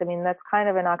homeless, I mean, that's kind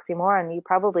of an oxymoron. You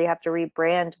probably have to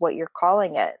rebrand what you're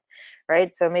calling it,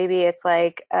 right? So maybe it's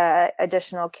like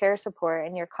additional care support,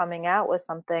 and you're coming out with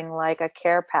something like a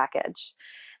care package.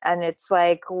 And it's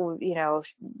like,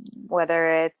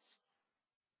 whether it's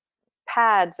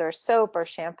pads or soap or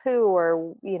shampoo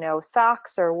or, you know,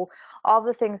 socks or all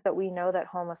the things that we know that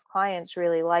homeless clients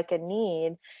really like and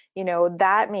need, you know,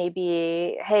 that may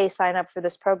be, hey, sign up for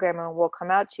this program and we'll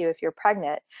come out to you if you're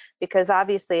pregnant. Because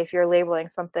obviously if you're labeling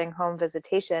something home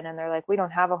visitation and they're like, we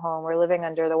don't have a home, we're living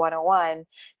under the 101,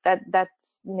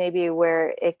 that's maybe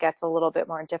where it gets a little bit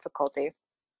more difficulty.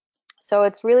 So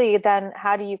it's really then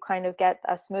how do you kind of get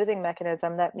a smoothing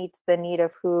mechanism that meets the need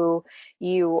of who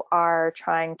you are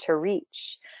trying to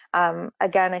reach?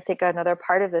 Again, I think another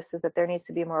part of this is that there needs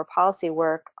to be more policy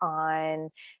work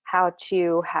on how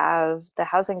to have the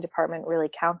housing department really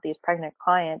count these pregnant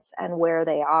clients and where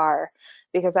they are,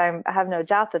 because I have no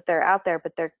doubt that they're out there,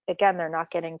 but they're not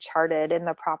getting charted in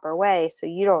the proper way, so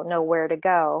you don't know where to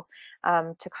go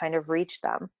to kind of reach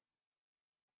them.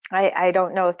 I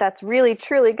don't know if that's really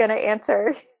truly going to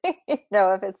answer, you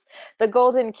know, if it's the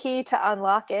golden key to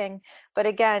unlocking. But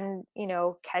again, you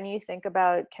know, can you think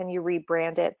about, can you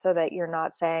rebrand it so that you're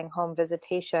not saying home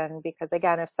visitation? Because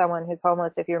again, if someone who's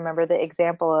homeless, if you remember the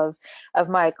example of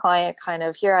my client, kind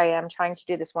of, here I am trying to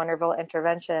do this wonderful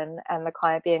intervention, and the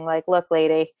client being like, look,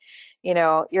 lady, you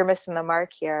know, you're missing the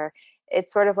mark here.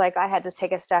 It's sort of like I had to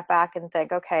take a step back and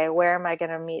think, okay, where am I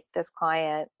going to meet this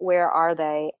client? Where are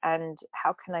they? And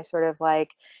how can I sort of like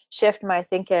shift my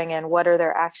thinking, and what are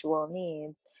their actual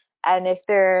needs? And if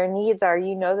their needs are,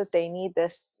 you know, that they need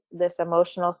this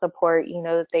emotional support, you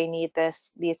know, that they need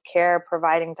these care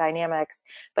providing dynamics,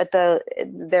 but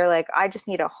they're like, I just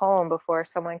need a home before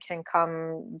someone can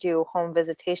come do home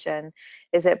visitation.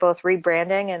 Is it both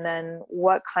rebranding, and then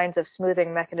what kinds of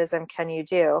smoothing mechanism can you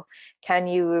do?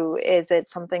 Is it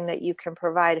something that you can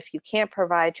provide? If you can't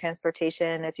provide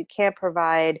transportation, if you can't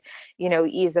provide, you know,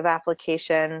 ease of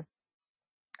application,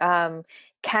 um,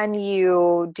 can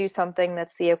you do something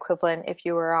that's the equivalent, if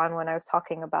you were on when I was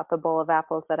talking about the bowl of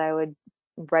apples that I would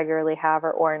regularly have,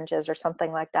 or oranges or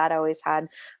something like that? I always had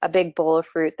a big bowl of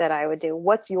fruit that I would do.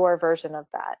 What's your version of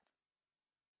that?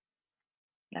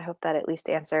 I hope that at least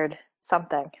answered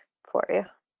something for you.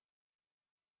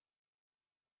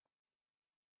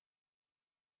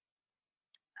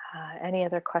 Any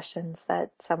other questions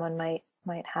that someone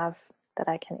might have that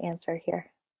I can answer here?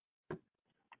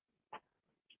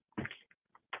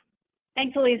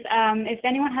 Thanks, Elyse. If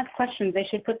anyone has questions, they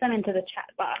should put them into the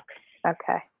chat box.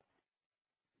 Okay.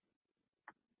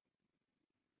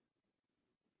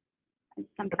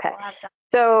 Okay.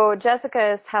 So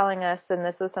Jessica is telling us, and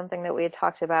this was something that we had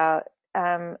talked about,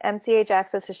 MCH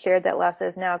Access has shared that LESA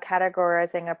is now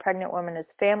categorizing a pregnant woman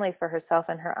as family for herself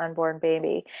and her unborn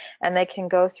baby, and they can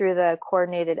go through the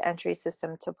coordinated entry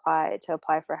system to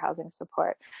apply for housing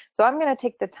support. So I'm going to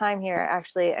take the time here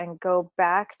actually and go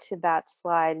back to that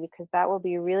slide, because that will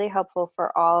be really helpful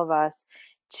for all of us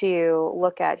to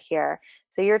look at here.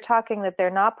 So you're talking that they're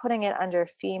not putting it under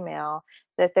female,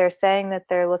 that they're saying that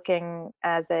they're looking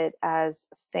as it as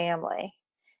family.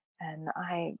 And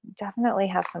I definitely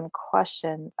have some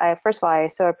questions. First of all, I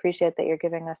so appreciate that you're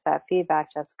giving us that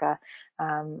feedback, Jessica.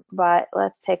 But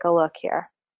let's take a look here.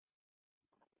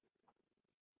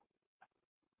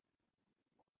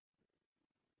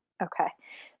 Okay,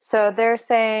 so they're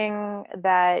saying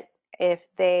that if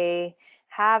they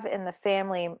have in the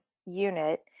family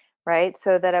unit, right,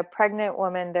 so that a pregnant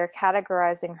woman, they're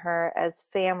categorizing her as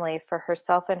family for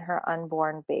herself and her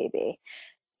unborn baby.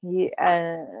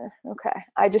 Yeah, okay.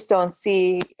 I just don't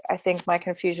see, I think my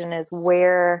confusion is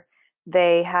where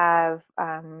they have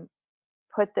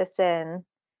put this in,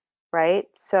 right?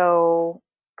 So,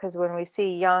 because when we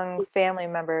see young family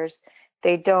members,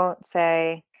 they don't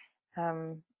say,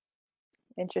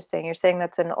 interesting, you're saying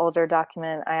that's an older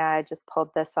document. I just pulled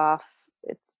this off.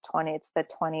 It's the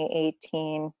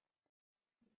 2018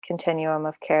 continuum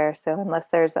of care. So unless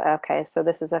there's, okay, so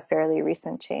this is a fairly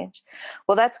recent change.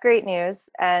 Well, that's great news.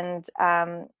 And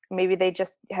maybe they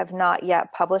just have not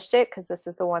yet published it, because this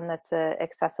is the one that's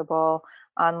accessible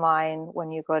online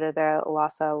when you go to the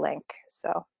LASA link.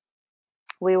 So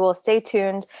we will stay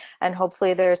tuned, and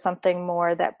hopefully there's something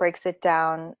more that breaks it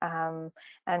down,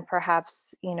 and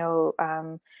perhaps, you know,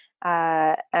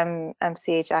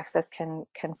 MCH Access can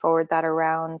forward that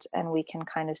around, and we can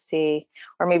kind of see,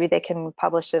 or maybe they can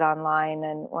publish it online,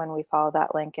 and when we follow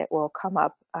that link, it will come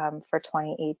up for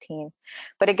 2018.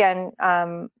 But again,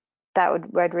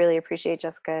 I'd really appreciate,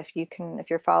 Jessica, if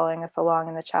you're following us along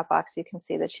in the chat box, you can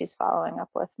see that she's following up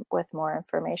with more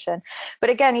information. But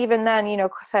again, even then, you know,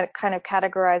 kind of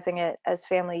categorizing it as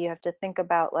family, you have to think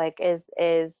about, like,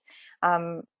 you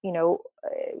know,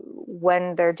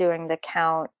 when they're doing the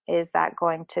count, is that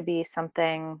going to be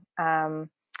something that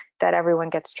everyone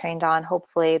gets trained on?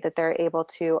 Hopefully that they're able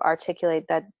to articulate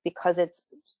that, because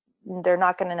they're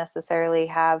not going to necessarily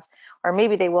have or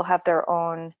maybe they will have their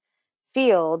own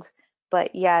field,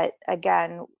 but yet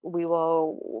again, we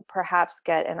will perhaps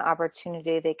get an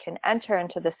opportunity they can enter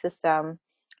into the system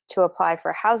to apply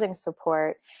for housing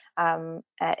support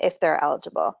if they're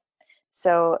eligible.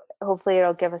 So hopefully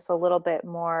it'll give us a little bit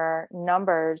more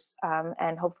numbers,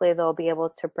 and hopefully they'll be able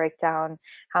to break down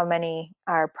how many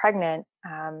are pregnant,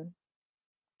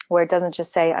 where it doesn't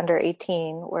just say under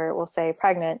 18, where it will say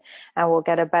pregnant, and we'll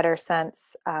get a better sense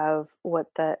of what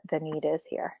the need is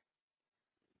here.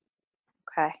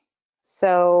 Okay,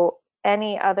 so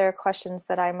any other questions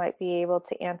that I might be able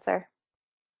to answer?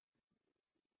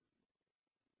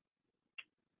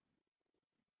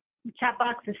 The chat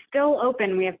box is still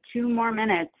open. We have 2 more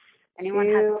minutes. Anyone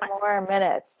has 2 more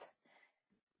minutes.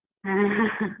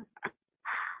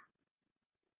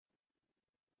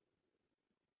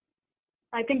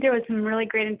 I think there was some really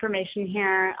great information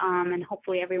here, and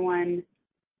hopefully everyone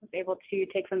was able to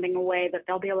take something away that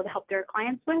they'll be able to help their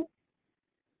clients with.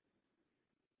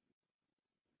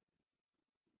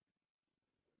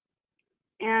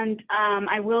 And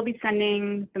I will be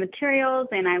sending the materials,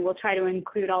 and I will try to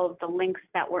include all of the links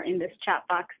that were in this chat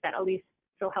box that Elyse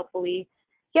so helpfully.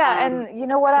 Yeah, and you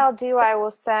know what I'll do? I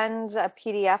will send a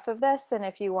PDF of this, and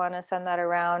if you want to send that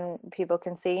around, people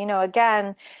can see. You know,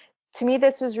 again, to me,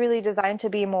 this was really designed to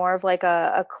be more of like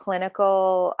a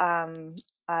clinical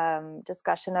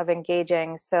discussion of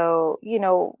engaging. So, you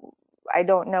know, I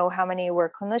don't know how many were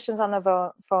clinicians on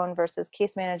the phone versus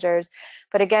case managers,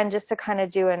 but again, just to kind of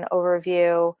do an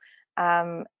overview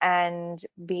and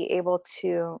be able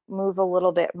to move a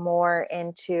little bit more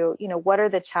into, you know, what are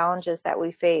the challenges that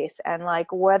we face, and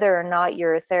like whether or not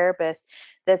you're a therapist,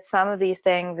 that some of these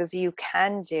things you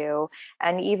can do.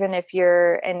 And even if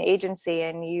you're an agency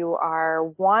and you are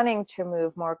wanting to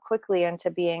move more quickly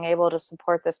into being able to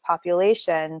support this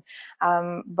population,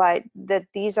 but that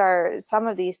these are some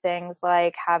of these things,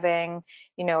 like having,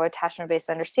 you know, attachment-based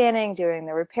understanding, doing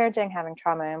the reparenting, having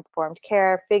trauma-informed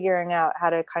care, figuring out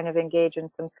how to kind of engage in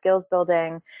some skills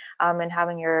building, and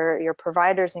having your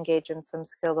providers engage in some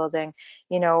skill building.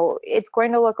 You know, it's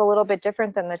going to look a little bit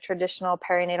different than the traditional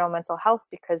perinatal mental health,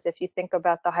 because if you think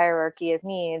about the hierarchy of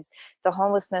needs, the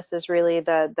homelessness is really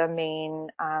the main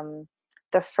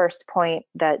the first point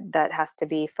that has to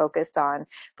be focused on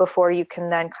before you can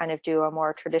then kind of do a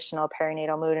more traditional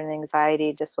perinatal mood and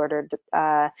anxiety disorder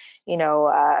therapy.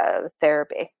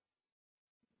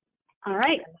 All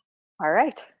right. All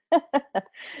right.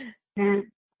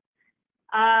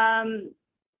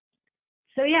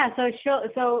 So yeah,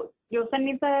 so you'll send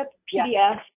me the PDF,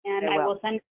 yes, and I will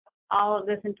send all of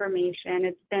this information.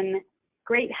 It's been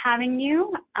great having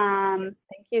you.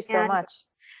 Thank you so much.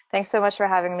 Thanks so much for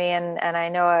having me. And I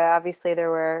know obviously there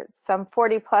were some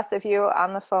 40 plus of you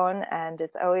on the phone, and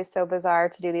it's always so bizarre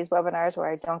to do these webinars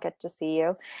where I don't get to see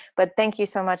you. But thank you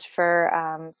so much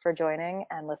for joining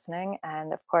and listening.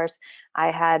 And of course,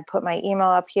 I had put my email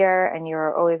up here, and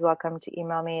you're always welcome to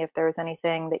email me if there was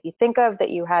anything that you think of that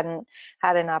you hadn't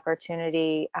had an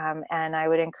opportunity. And I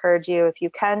would encourage you, if you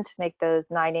can, to make those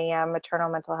 9 a.m. Maternal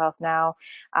Mental Health Now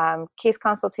case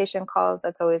consultation calls.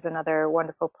 That's always another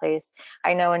wonderful place.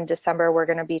 I know in December we're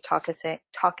going to be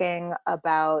talking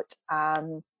about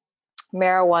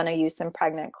marijuana use in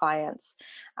pregnant clients,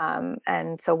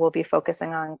 and so we'll be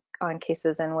focusing on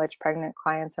cases in which pregnant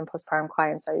clients and postpartum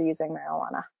clients are using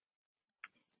marijuana.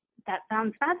 That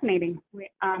sounds fascinating.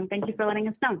 Thank you for letting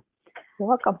us know. You're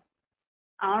welcome.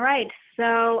 All right,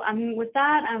 so with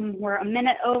that, we're a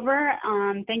minute over.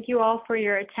 Thank you all for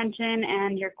your attention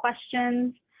and your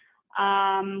questions.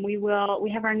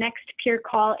 We have our next peer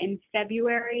call in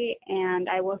February, and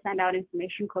I will send out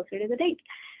information closer to the date.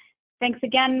 Thanks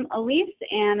again, Elyse,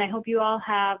 and I hope you all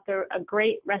have a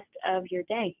great rest of your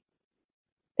day.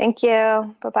 Thank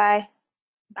you. Bye-bye.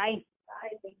 Bye.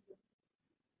 Bye.